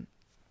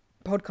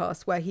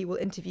podcast where he will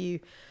interview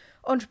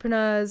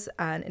entrepreneurs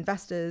and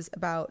investors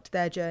about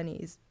their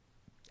journeys.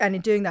 And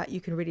in doing that, you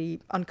can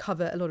really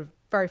uncover a lot of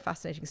very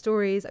fascinating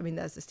stories. I mean,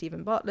 there's the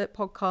Stephen Bartlett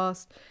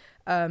podcast.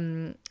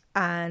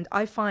 And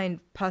I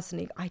find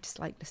personally, I just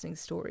like listening to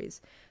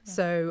stories. Yeah.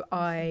 So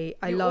I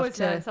love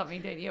to learn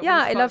something, don't you?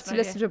 Yeah, I love to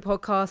listen to a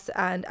podcast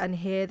and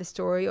hear the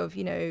story of,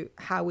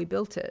 how we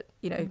built it.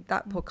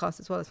 That podcast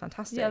as well is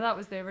fantastic. Yeah, that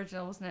was the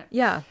original, wasn't it?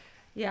 Yeah.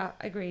 Yeah,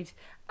 agreed.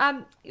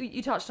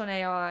 You touched on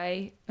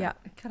AI. Yeah.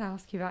 Can I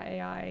ask you about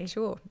AI?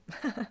 Sure.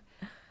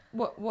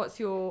 What's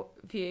your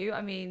view?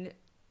 I mean,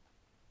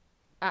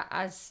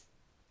 as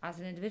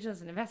an individual,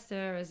 as an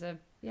investor,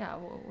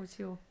 what's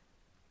your...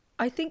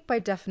 I think by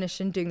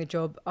definition, doing the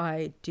job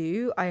I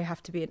do, I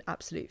have to be an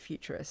absolute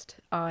futurist.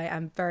 I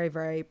am very,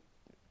 very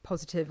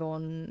positive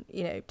on,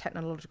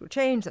 technological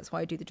change. That's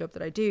why I do the job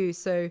that I do.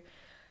 So,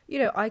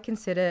 I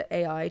consider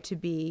AI to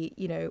be,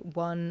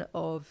 one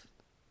of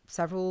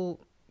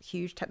several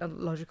huge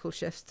technological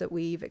shifts that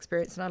we've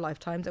experienced in our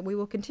lifetimes and we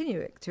will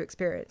continue to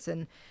experience.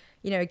 And,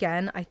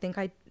 again, I think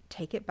I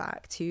take it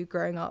back to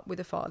growing up with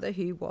a father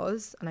who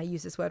was, and I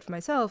use this word for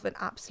myself, an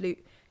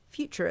absolute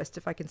futurist,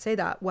 if I can say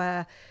that,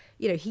 where,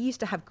 he used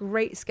to have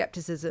great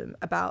skepticism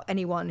about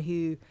anyone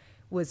who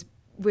was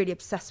really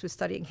obsessed with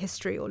studying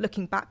history or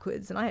looking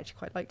backwards. And I actually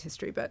quite liked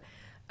history, but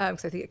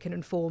because I think it can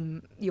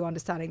inform you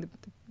understanding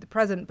the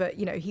present. But,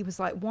 he was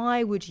like,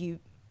 why would you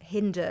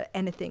hinder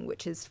anything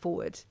which is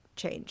forward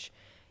change?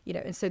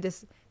 And so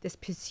this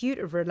pursuit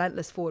of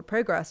relentless forward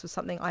progress was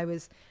something I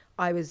was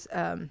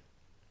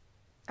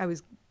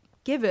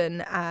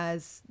given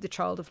as the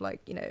child of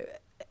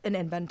an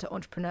inventor,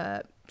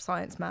 entrepreneur,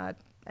 science mad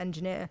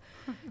engineer.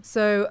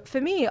 So for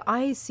me,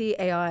 I see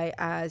AI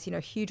as, a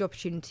huge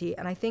opportunity.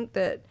 And I think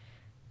that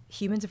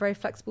humans are very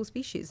flexible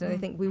species. And I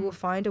think we will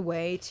find a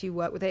way to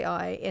work with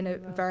AI in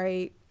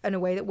a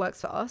way that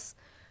works for us.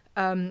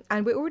 And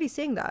we're already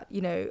seeing that.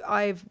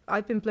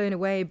 I've been blown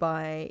away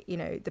by,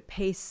 the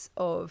pace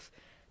of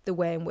the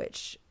way in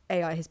which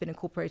AI has been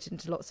incorporated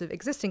into lots of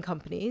existing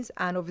companies.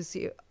 And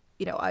obviously,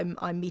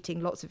 I'm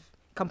meeting lots of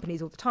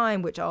companies all the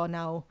time, which are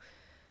now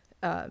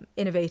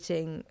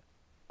innovating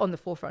on the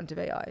forefront of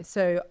AI.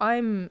 So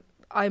I'm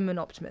an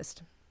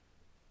optimist.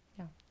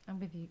 Yeah, I'm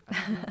with you.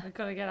 We've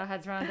got to get our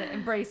heads around it,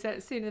 embrace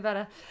it, sooner the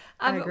better.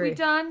 I agree.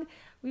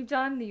 We've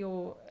done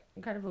your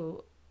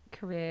incredible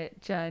career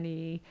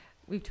journey.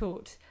 We've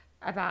talked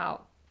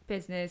about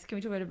business. Can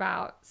we talk a bit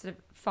about sort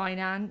of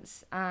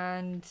finance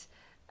and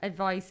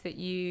advice that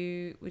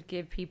you would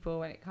give people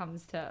when it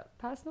comes to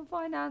personal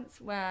finance,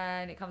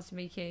 when it comes to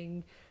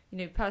making,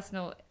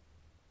 personal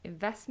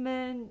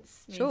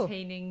investments,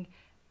 maintaining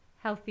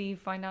healthy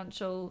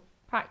financial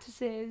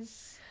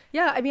practices?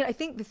 Yeah, I mean, I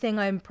think the thing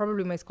I'm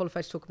probably most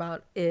qualified to talk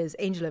about is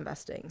angel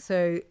investing.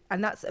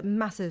 And that's a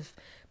massive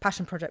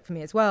passion project for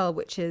me as well,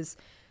 which is,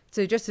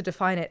 so just to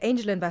define it,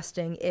 angel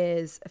investing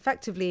is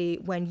effectively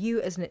when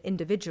you as an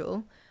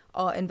individual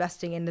are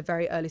investing in the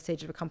very early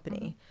stage of a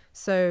company.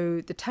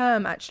 So the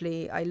term,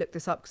 actually, I looked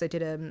this up because I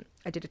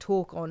did a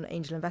talk on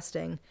angel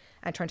investing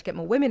and trying to get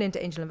more women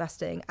into angel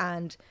investing.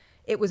 And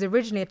it was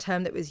originally a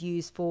term that was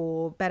used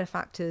for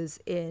benefactors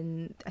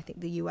in, I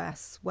think, the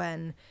US,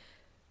 when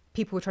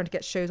people were trying to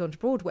get shows onto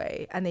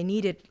Broadway and they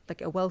needed like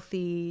a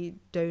wealthy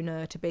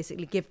donor to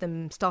basically give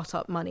them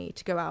startup money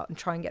to go out and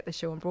try and get the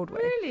show on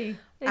Broadway. Really?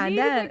 They and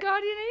needed then, a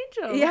guardian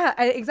angel?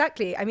 Yeah,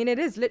 exactly. I mean, it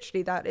is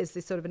literally, that is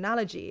the sort of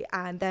analogy.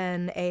 And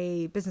then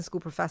a business school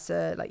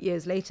professor, like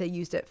years later,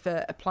 used it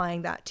for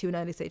applying that to an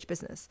early stage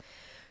business.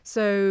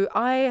 So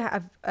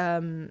I've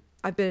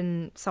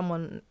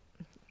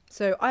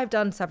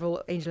done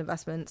several angel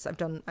investments. I've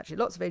done actually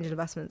lots of angel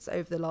investments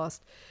over the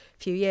last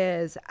few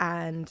years.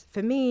 And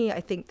for me, I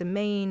think the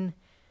main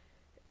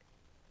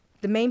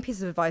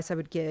piece of advice I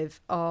would give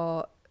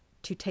are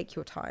to take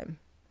your time.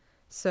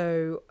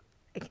 So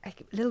a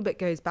little bit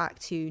goes back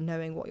to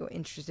knowing what you're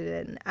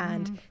interested in,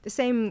 and the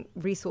same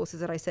resources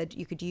that I said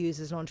you could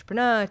use as an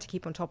entrepreneur to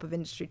keep on top of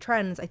industry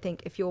trends. I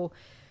think if you're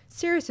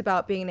serious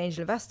about being an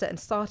angel investor and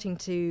starting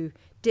to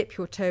dip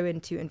your toe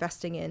into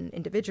investing in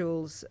into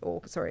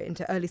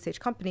early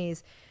stage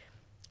companies,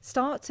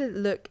 start to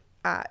look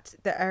at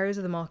the areas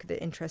of the market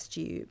that interest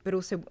you, but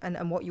also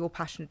and what you're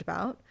passionate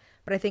about.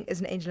 But I think as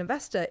an angel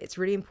investor, it's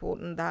really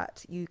important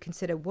that you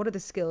consider, what are the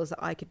skills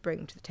that I could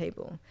bring to the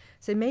table?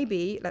 So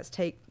maybe let's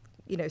take,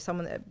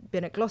 someone that had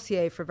been at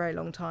Glossier for a very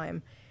long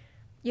time.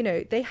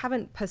 They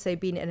haven't per se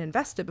been an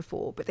investor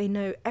before, but they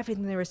know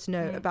everything there is to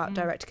know about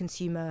direct to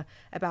consumer,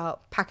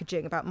 about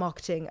packaging, about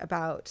marketing,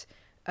 about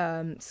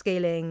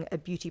scaling a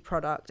beauty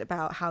product,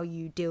 about how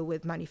you deal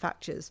with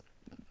manufacturers.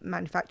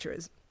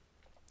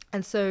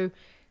 And so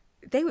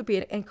they would be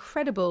an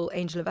incredible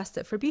angel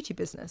investor for a beauty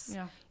business.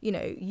 Yeah.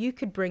 You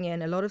could bring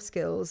in a lot of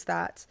skills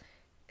that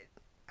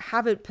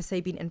haven't per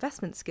se been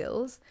investment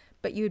skills,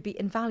 but you would be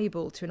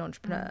invaluable to an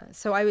entrepreneur.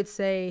 So I would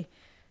say,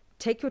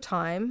 take your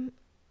time,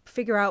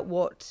 figure out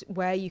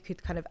where you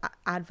could kind of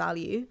add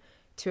value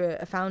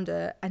to a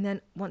founder, and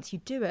then once you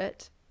do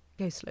it,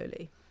 go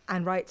slowly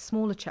and write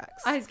smaller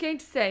checks. I was going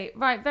to say,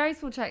 right, very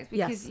small checks,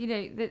 because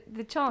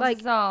the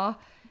chances are,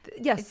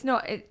 yes, it's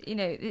not,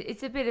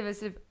 it's a bit of a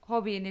sort of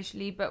hobby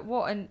initially, but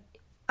what an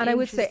And I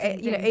would say,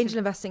 angel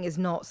investing is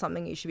not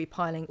something you should be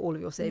piling all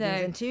of your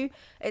savings into.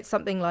 It's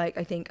something like,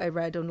 I think I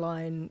read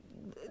online,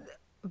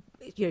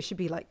 should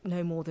be like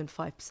no more than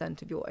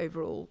 5% of your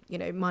overall,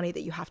 money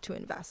that you have to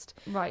invest.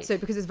 Right. So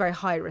because it's a very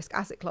high risk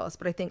asset class,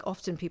 but I think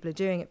often people are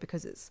doing it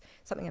because it's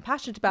something they're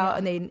passionate about,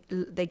 and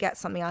they get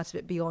something out of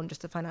it beyond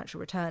just a financial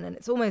return. And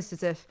it's almost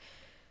as if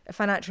a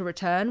financial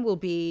return will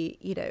be,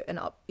 an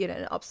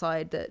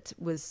upside that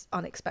was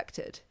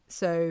unexpected.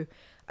 So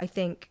I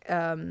think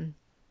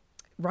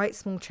write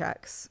small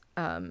checks.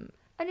 And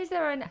is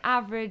there an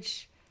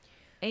average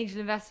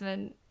angel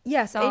investment?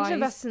 Yes, size? Angel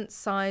investment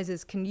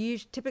sizes can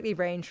typically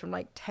range from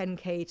like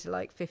 10k to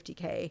like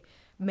 50k,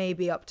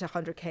 maybe up to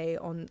 100k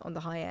on the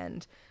high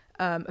end.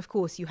 Of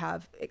course, you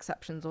have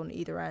exceptions on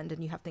either end,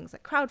 and you have things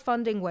like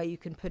crowdfunding where you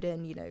can put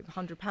in,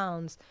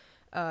 £100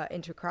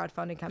 into a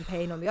crowdfunding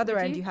campaign. On the other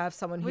end, you have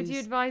someone Would you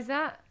advise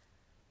that?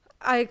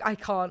 I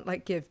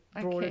can't give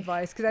broad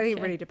advice, because I think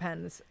it really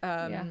depends.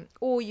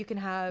 Or you can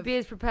have... Be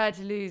as prepared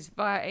to lose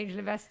via angel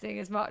investing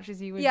as much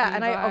as you would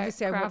and I want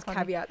to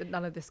caveat that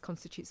none of this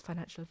constitutes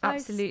financial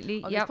advice.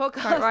 Absolutely. On this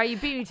podcast. Right, you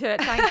beat me to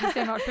it. Thank you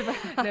so much for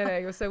that. No,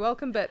 you're so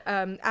welcome. But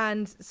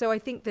and so I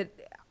think that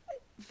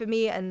for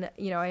me, and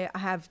I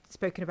have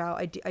spoken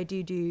about, I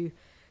do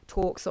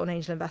talks on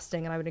angel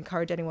investing, and I would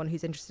encourage anyone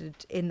who's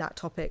interested in that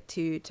topic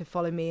to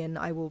follow me, and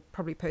I will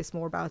probably post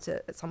more about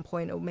it at some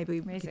point, or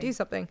maybe we could do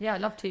something. Yeah,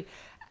 I'd love to.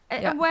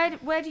 And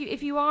where do you,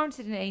 if you are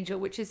interested in angel,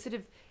 which is sort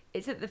of,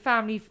 it's at the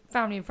family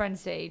and friend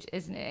stage,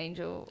 isn't it,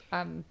 angel?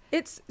 Angel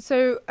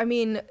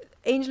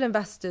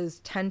investors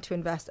tend to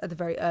invest at the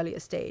very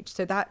earliest stage.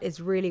 So that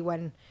is really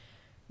when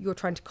you're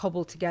trying to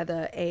cobble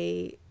together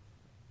a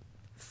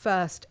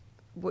first,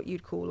 what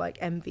you'd call like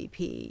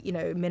MVP,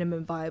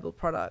 minimum viable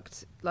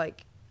product.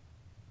 Like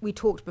we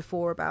talked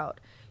before about,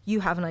 you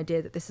have an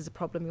idea that this is a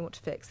problem you want to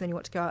fix, then you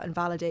want to go out and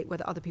validate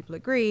whether other people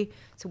agree.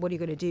 So what are you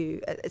going to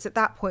do? It's at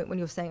that point when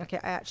you're saying, okay,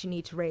 I actually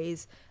need to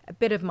raise a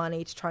bit of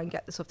money to try and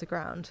get this off the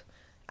ground.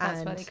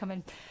 That's where they come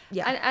in.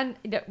 Yeah. And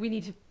we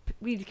need to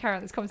carry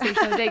on this conversation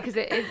another day, because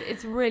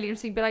it's really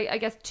interesting. But I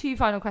guess two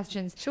final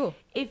questions. Sure.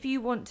 If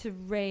you want to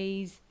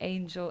raise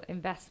angel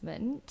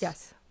investment,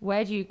 yes,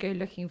 where do you go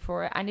looking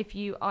for it? And if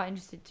you are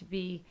interested to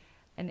be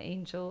an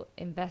angel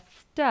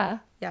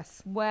investor,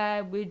 yes,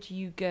 where would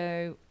you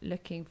go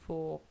looking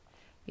for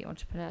the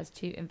entrepreneurs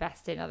to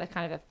invest in? Are there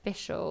kind of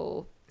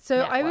official So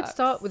networks? I would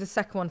start with the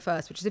second one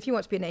first, which is if you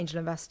want to be an angel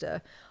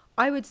investor,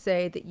 I would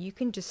say that you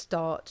can just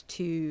start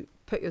to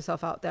put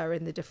yourself out there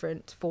in the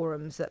different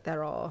forums that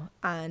there are.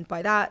 And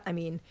by that, I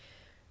mean,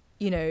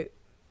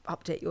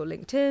 update your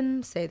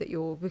LinkedIn, say that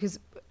because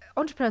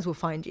entrepreneurs will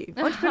find you.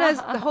 Entrepreneurs,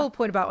 the whole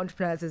point about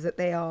entrepreneurs is that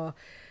they are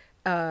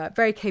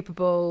very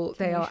capable.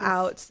 They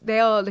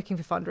are looking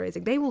for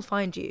fundraising. They will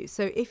find you.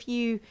 So if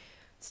you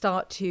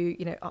start to,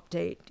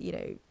 update,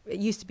 it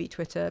used to be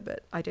Twitter,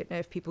 but I don't know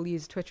if people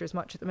use Twitter as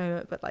much at the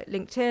moment, but like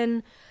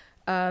LinkedIn,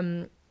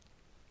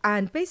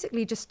 and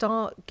basically just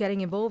start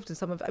getting involved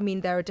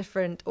in there are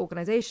different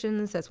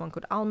organizations. There's one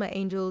called Alma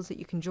Angels that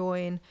you can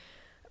join.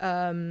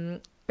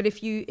 But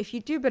if you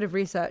do a bit of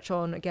research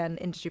on, again,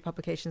 industry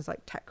publications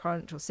like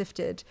TechCrunch or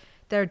Sifted,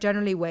 there are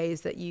generally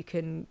ways that you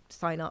can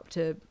sign up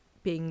to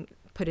being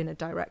put in a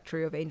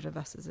directory of angel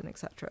investors and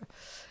etc.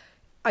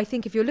 I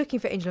think if you're looking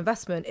for angel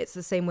investment, it's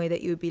the same way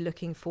that you would be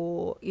looking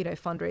for,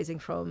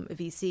 fundraising from a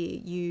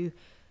VC. You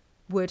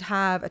would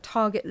have a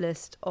target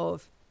list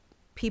of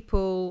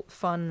people,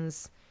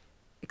 funds,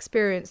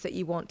 experience that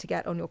you want to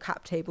get on your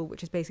cap table,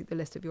 which is basically the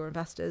list of your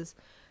investors.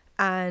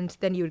 And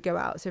then you would go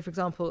out. So for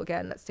example,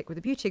 again, let's stick with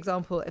the beauty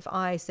example. If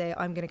I say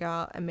I'm going to go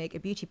out and make a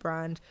beauty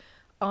brand,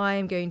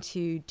 I'm going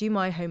to do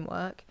my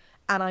homework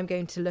and I'm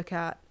going to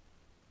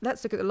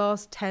let's look at the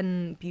last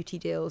 10 beauty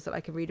deals that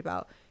I can read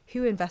about.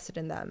 Who invested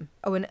in them?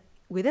 Oh, and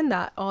within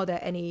that, are there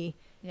any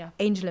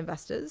angel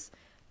investors?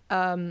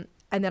 And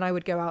then I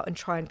would go out and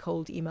try and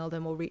cold email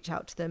them or reach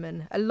out to them.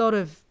 And a lot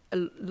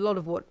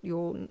of what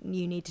you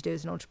need to do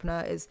as an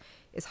entrepreneur is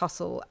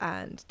hustle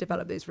and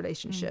develop those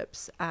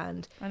relationships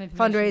and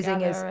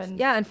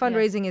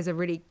fundraising is a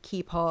really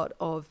key part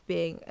of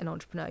being an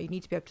entrepreneur. You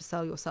need to be able to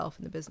sell yourself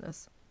in the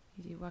business.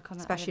 You do work on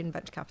that, especially in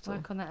venture capital.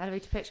 Work on that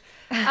elevator pitch.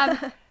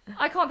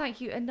 I can't thank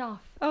you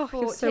enough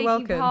for so taking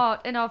welcome.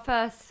 part in our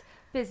first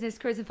Business,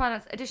 Careers and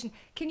Finance edition.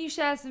 Can you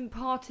share some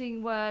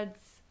parting words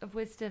of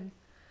wisdom?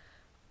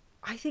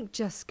 I think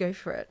just go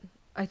for it.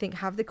 I think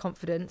have the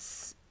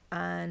confidence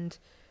and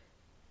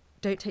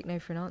don't take no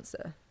for an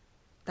answer.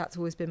 That's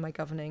always been my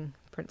governing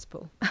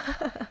principle.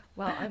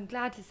 Well, I'm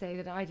glad to say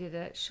that I did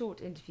a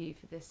short interview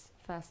for this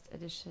first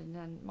edition,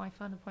 and my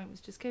final point was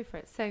just go for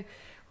it. So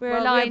we're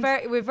aligned.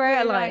 We're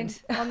very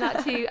aligned on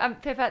that too.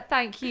 Pippa,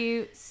 thank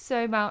you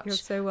so much. You're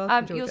so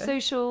welcome, Georgia. Your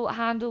social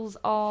handles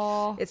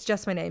are? It's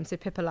just my name, so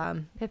Pippa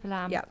Lamb. Pippa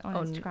Lamb. Yeah,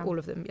 on Instagram. All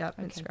of them. Yeah,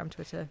 okay. Instagram,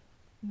 Twitter.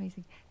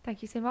 Amazing.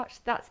 Thank you so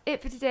much. That's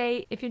it for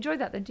today. If you enjoyed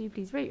that, then do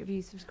please rate,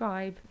 review,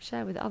 subscribe,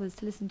 share with others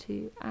to listen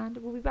to, and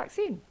we'll be back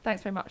soon.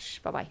 Thanks very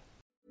much. Bye-bye.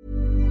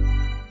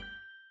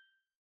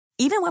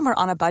 Even when we're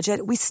on a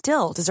budget, we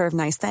still deserve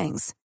nice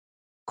things.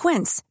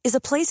 Quince is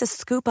a place to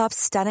scoop up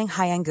stunning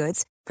high-end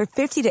goods for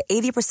 50 to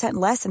 80%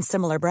 less than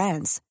similar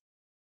brands.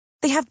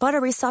 They have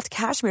buttery soft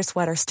cashmere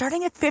sweaters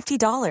starting at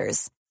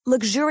 $50,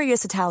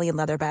 luxurious Italian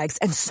leather bags,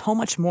 and so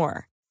much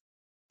more.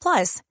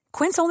 Plus,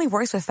 Quince only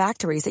works with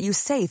factories that use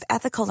safe,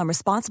 ethical, and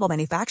responsible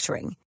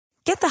manufacturing.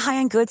 Get the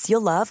high-end goods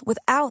you'll love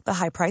without the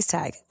high price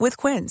tag with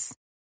Quince.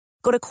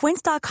 Go to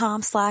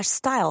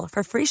quince.com/style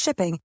for free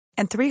shipping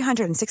and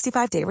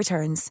 365-day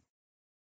returns.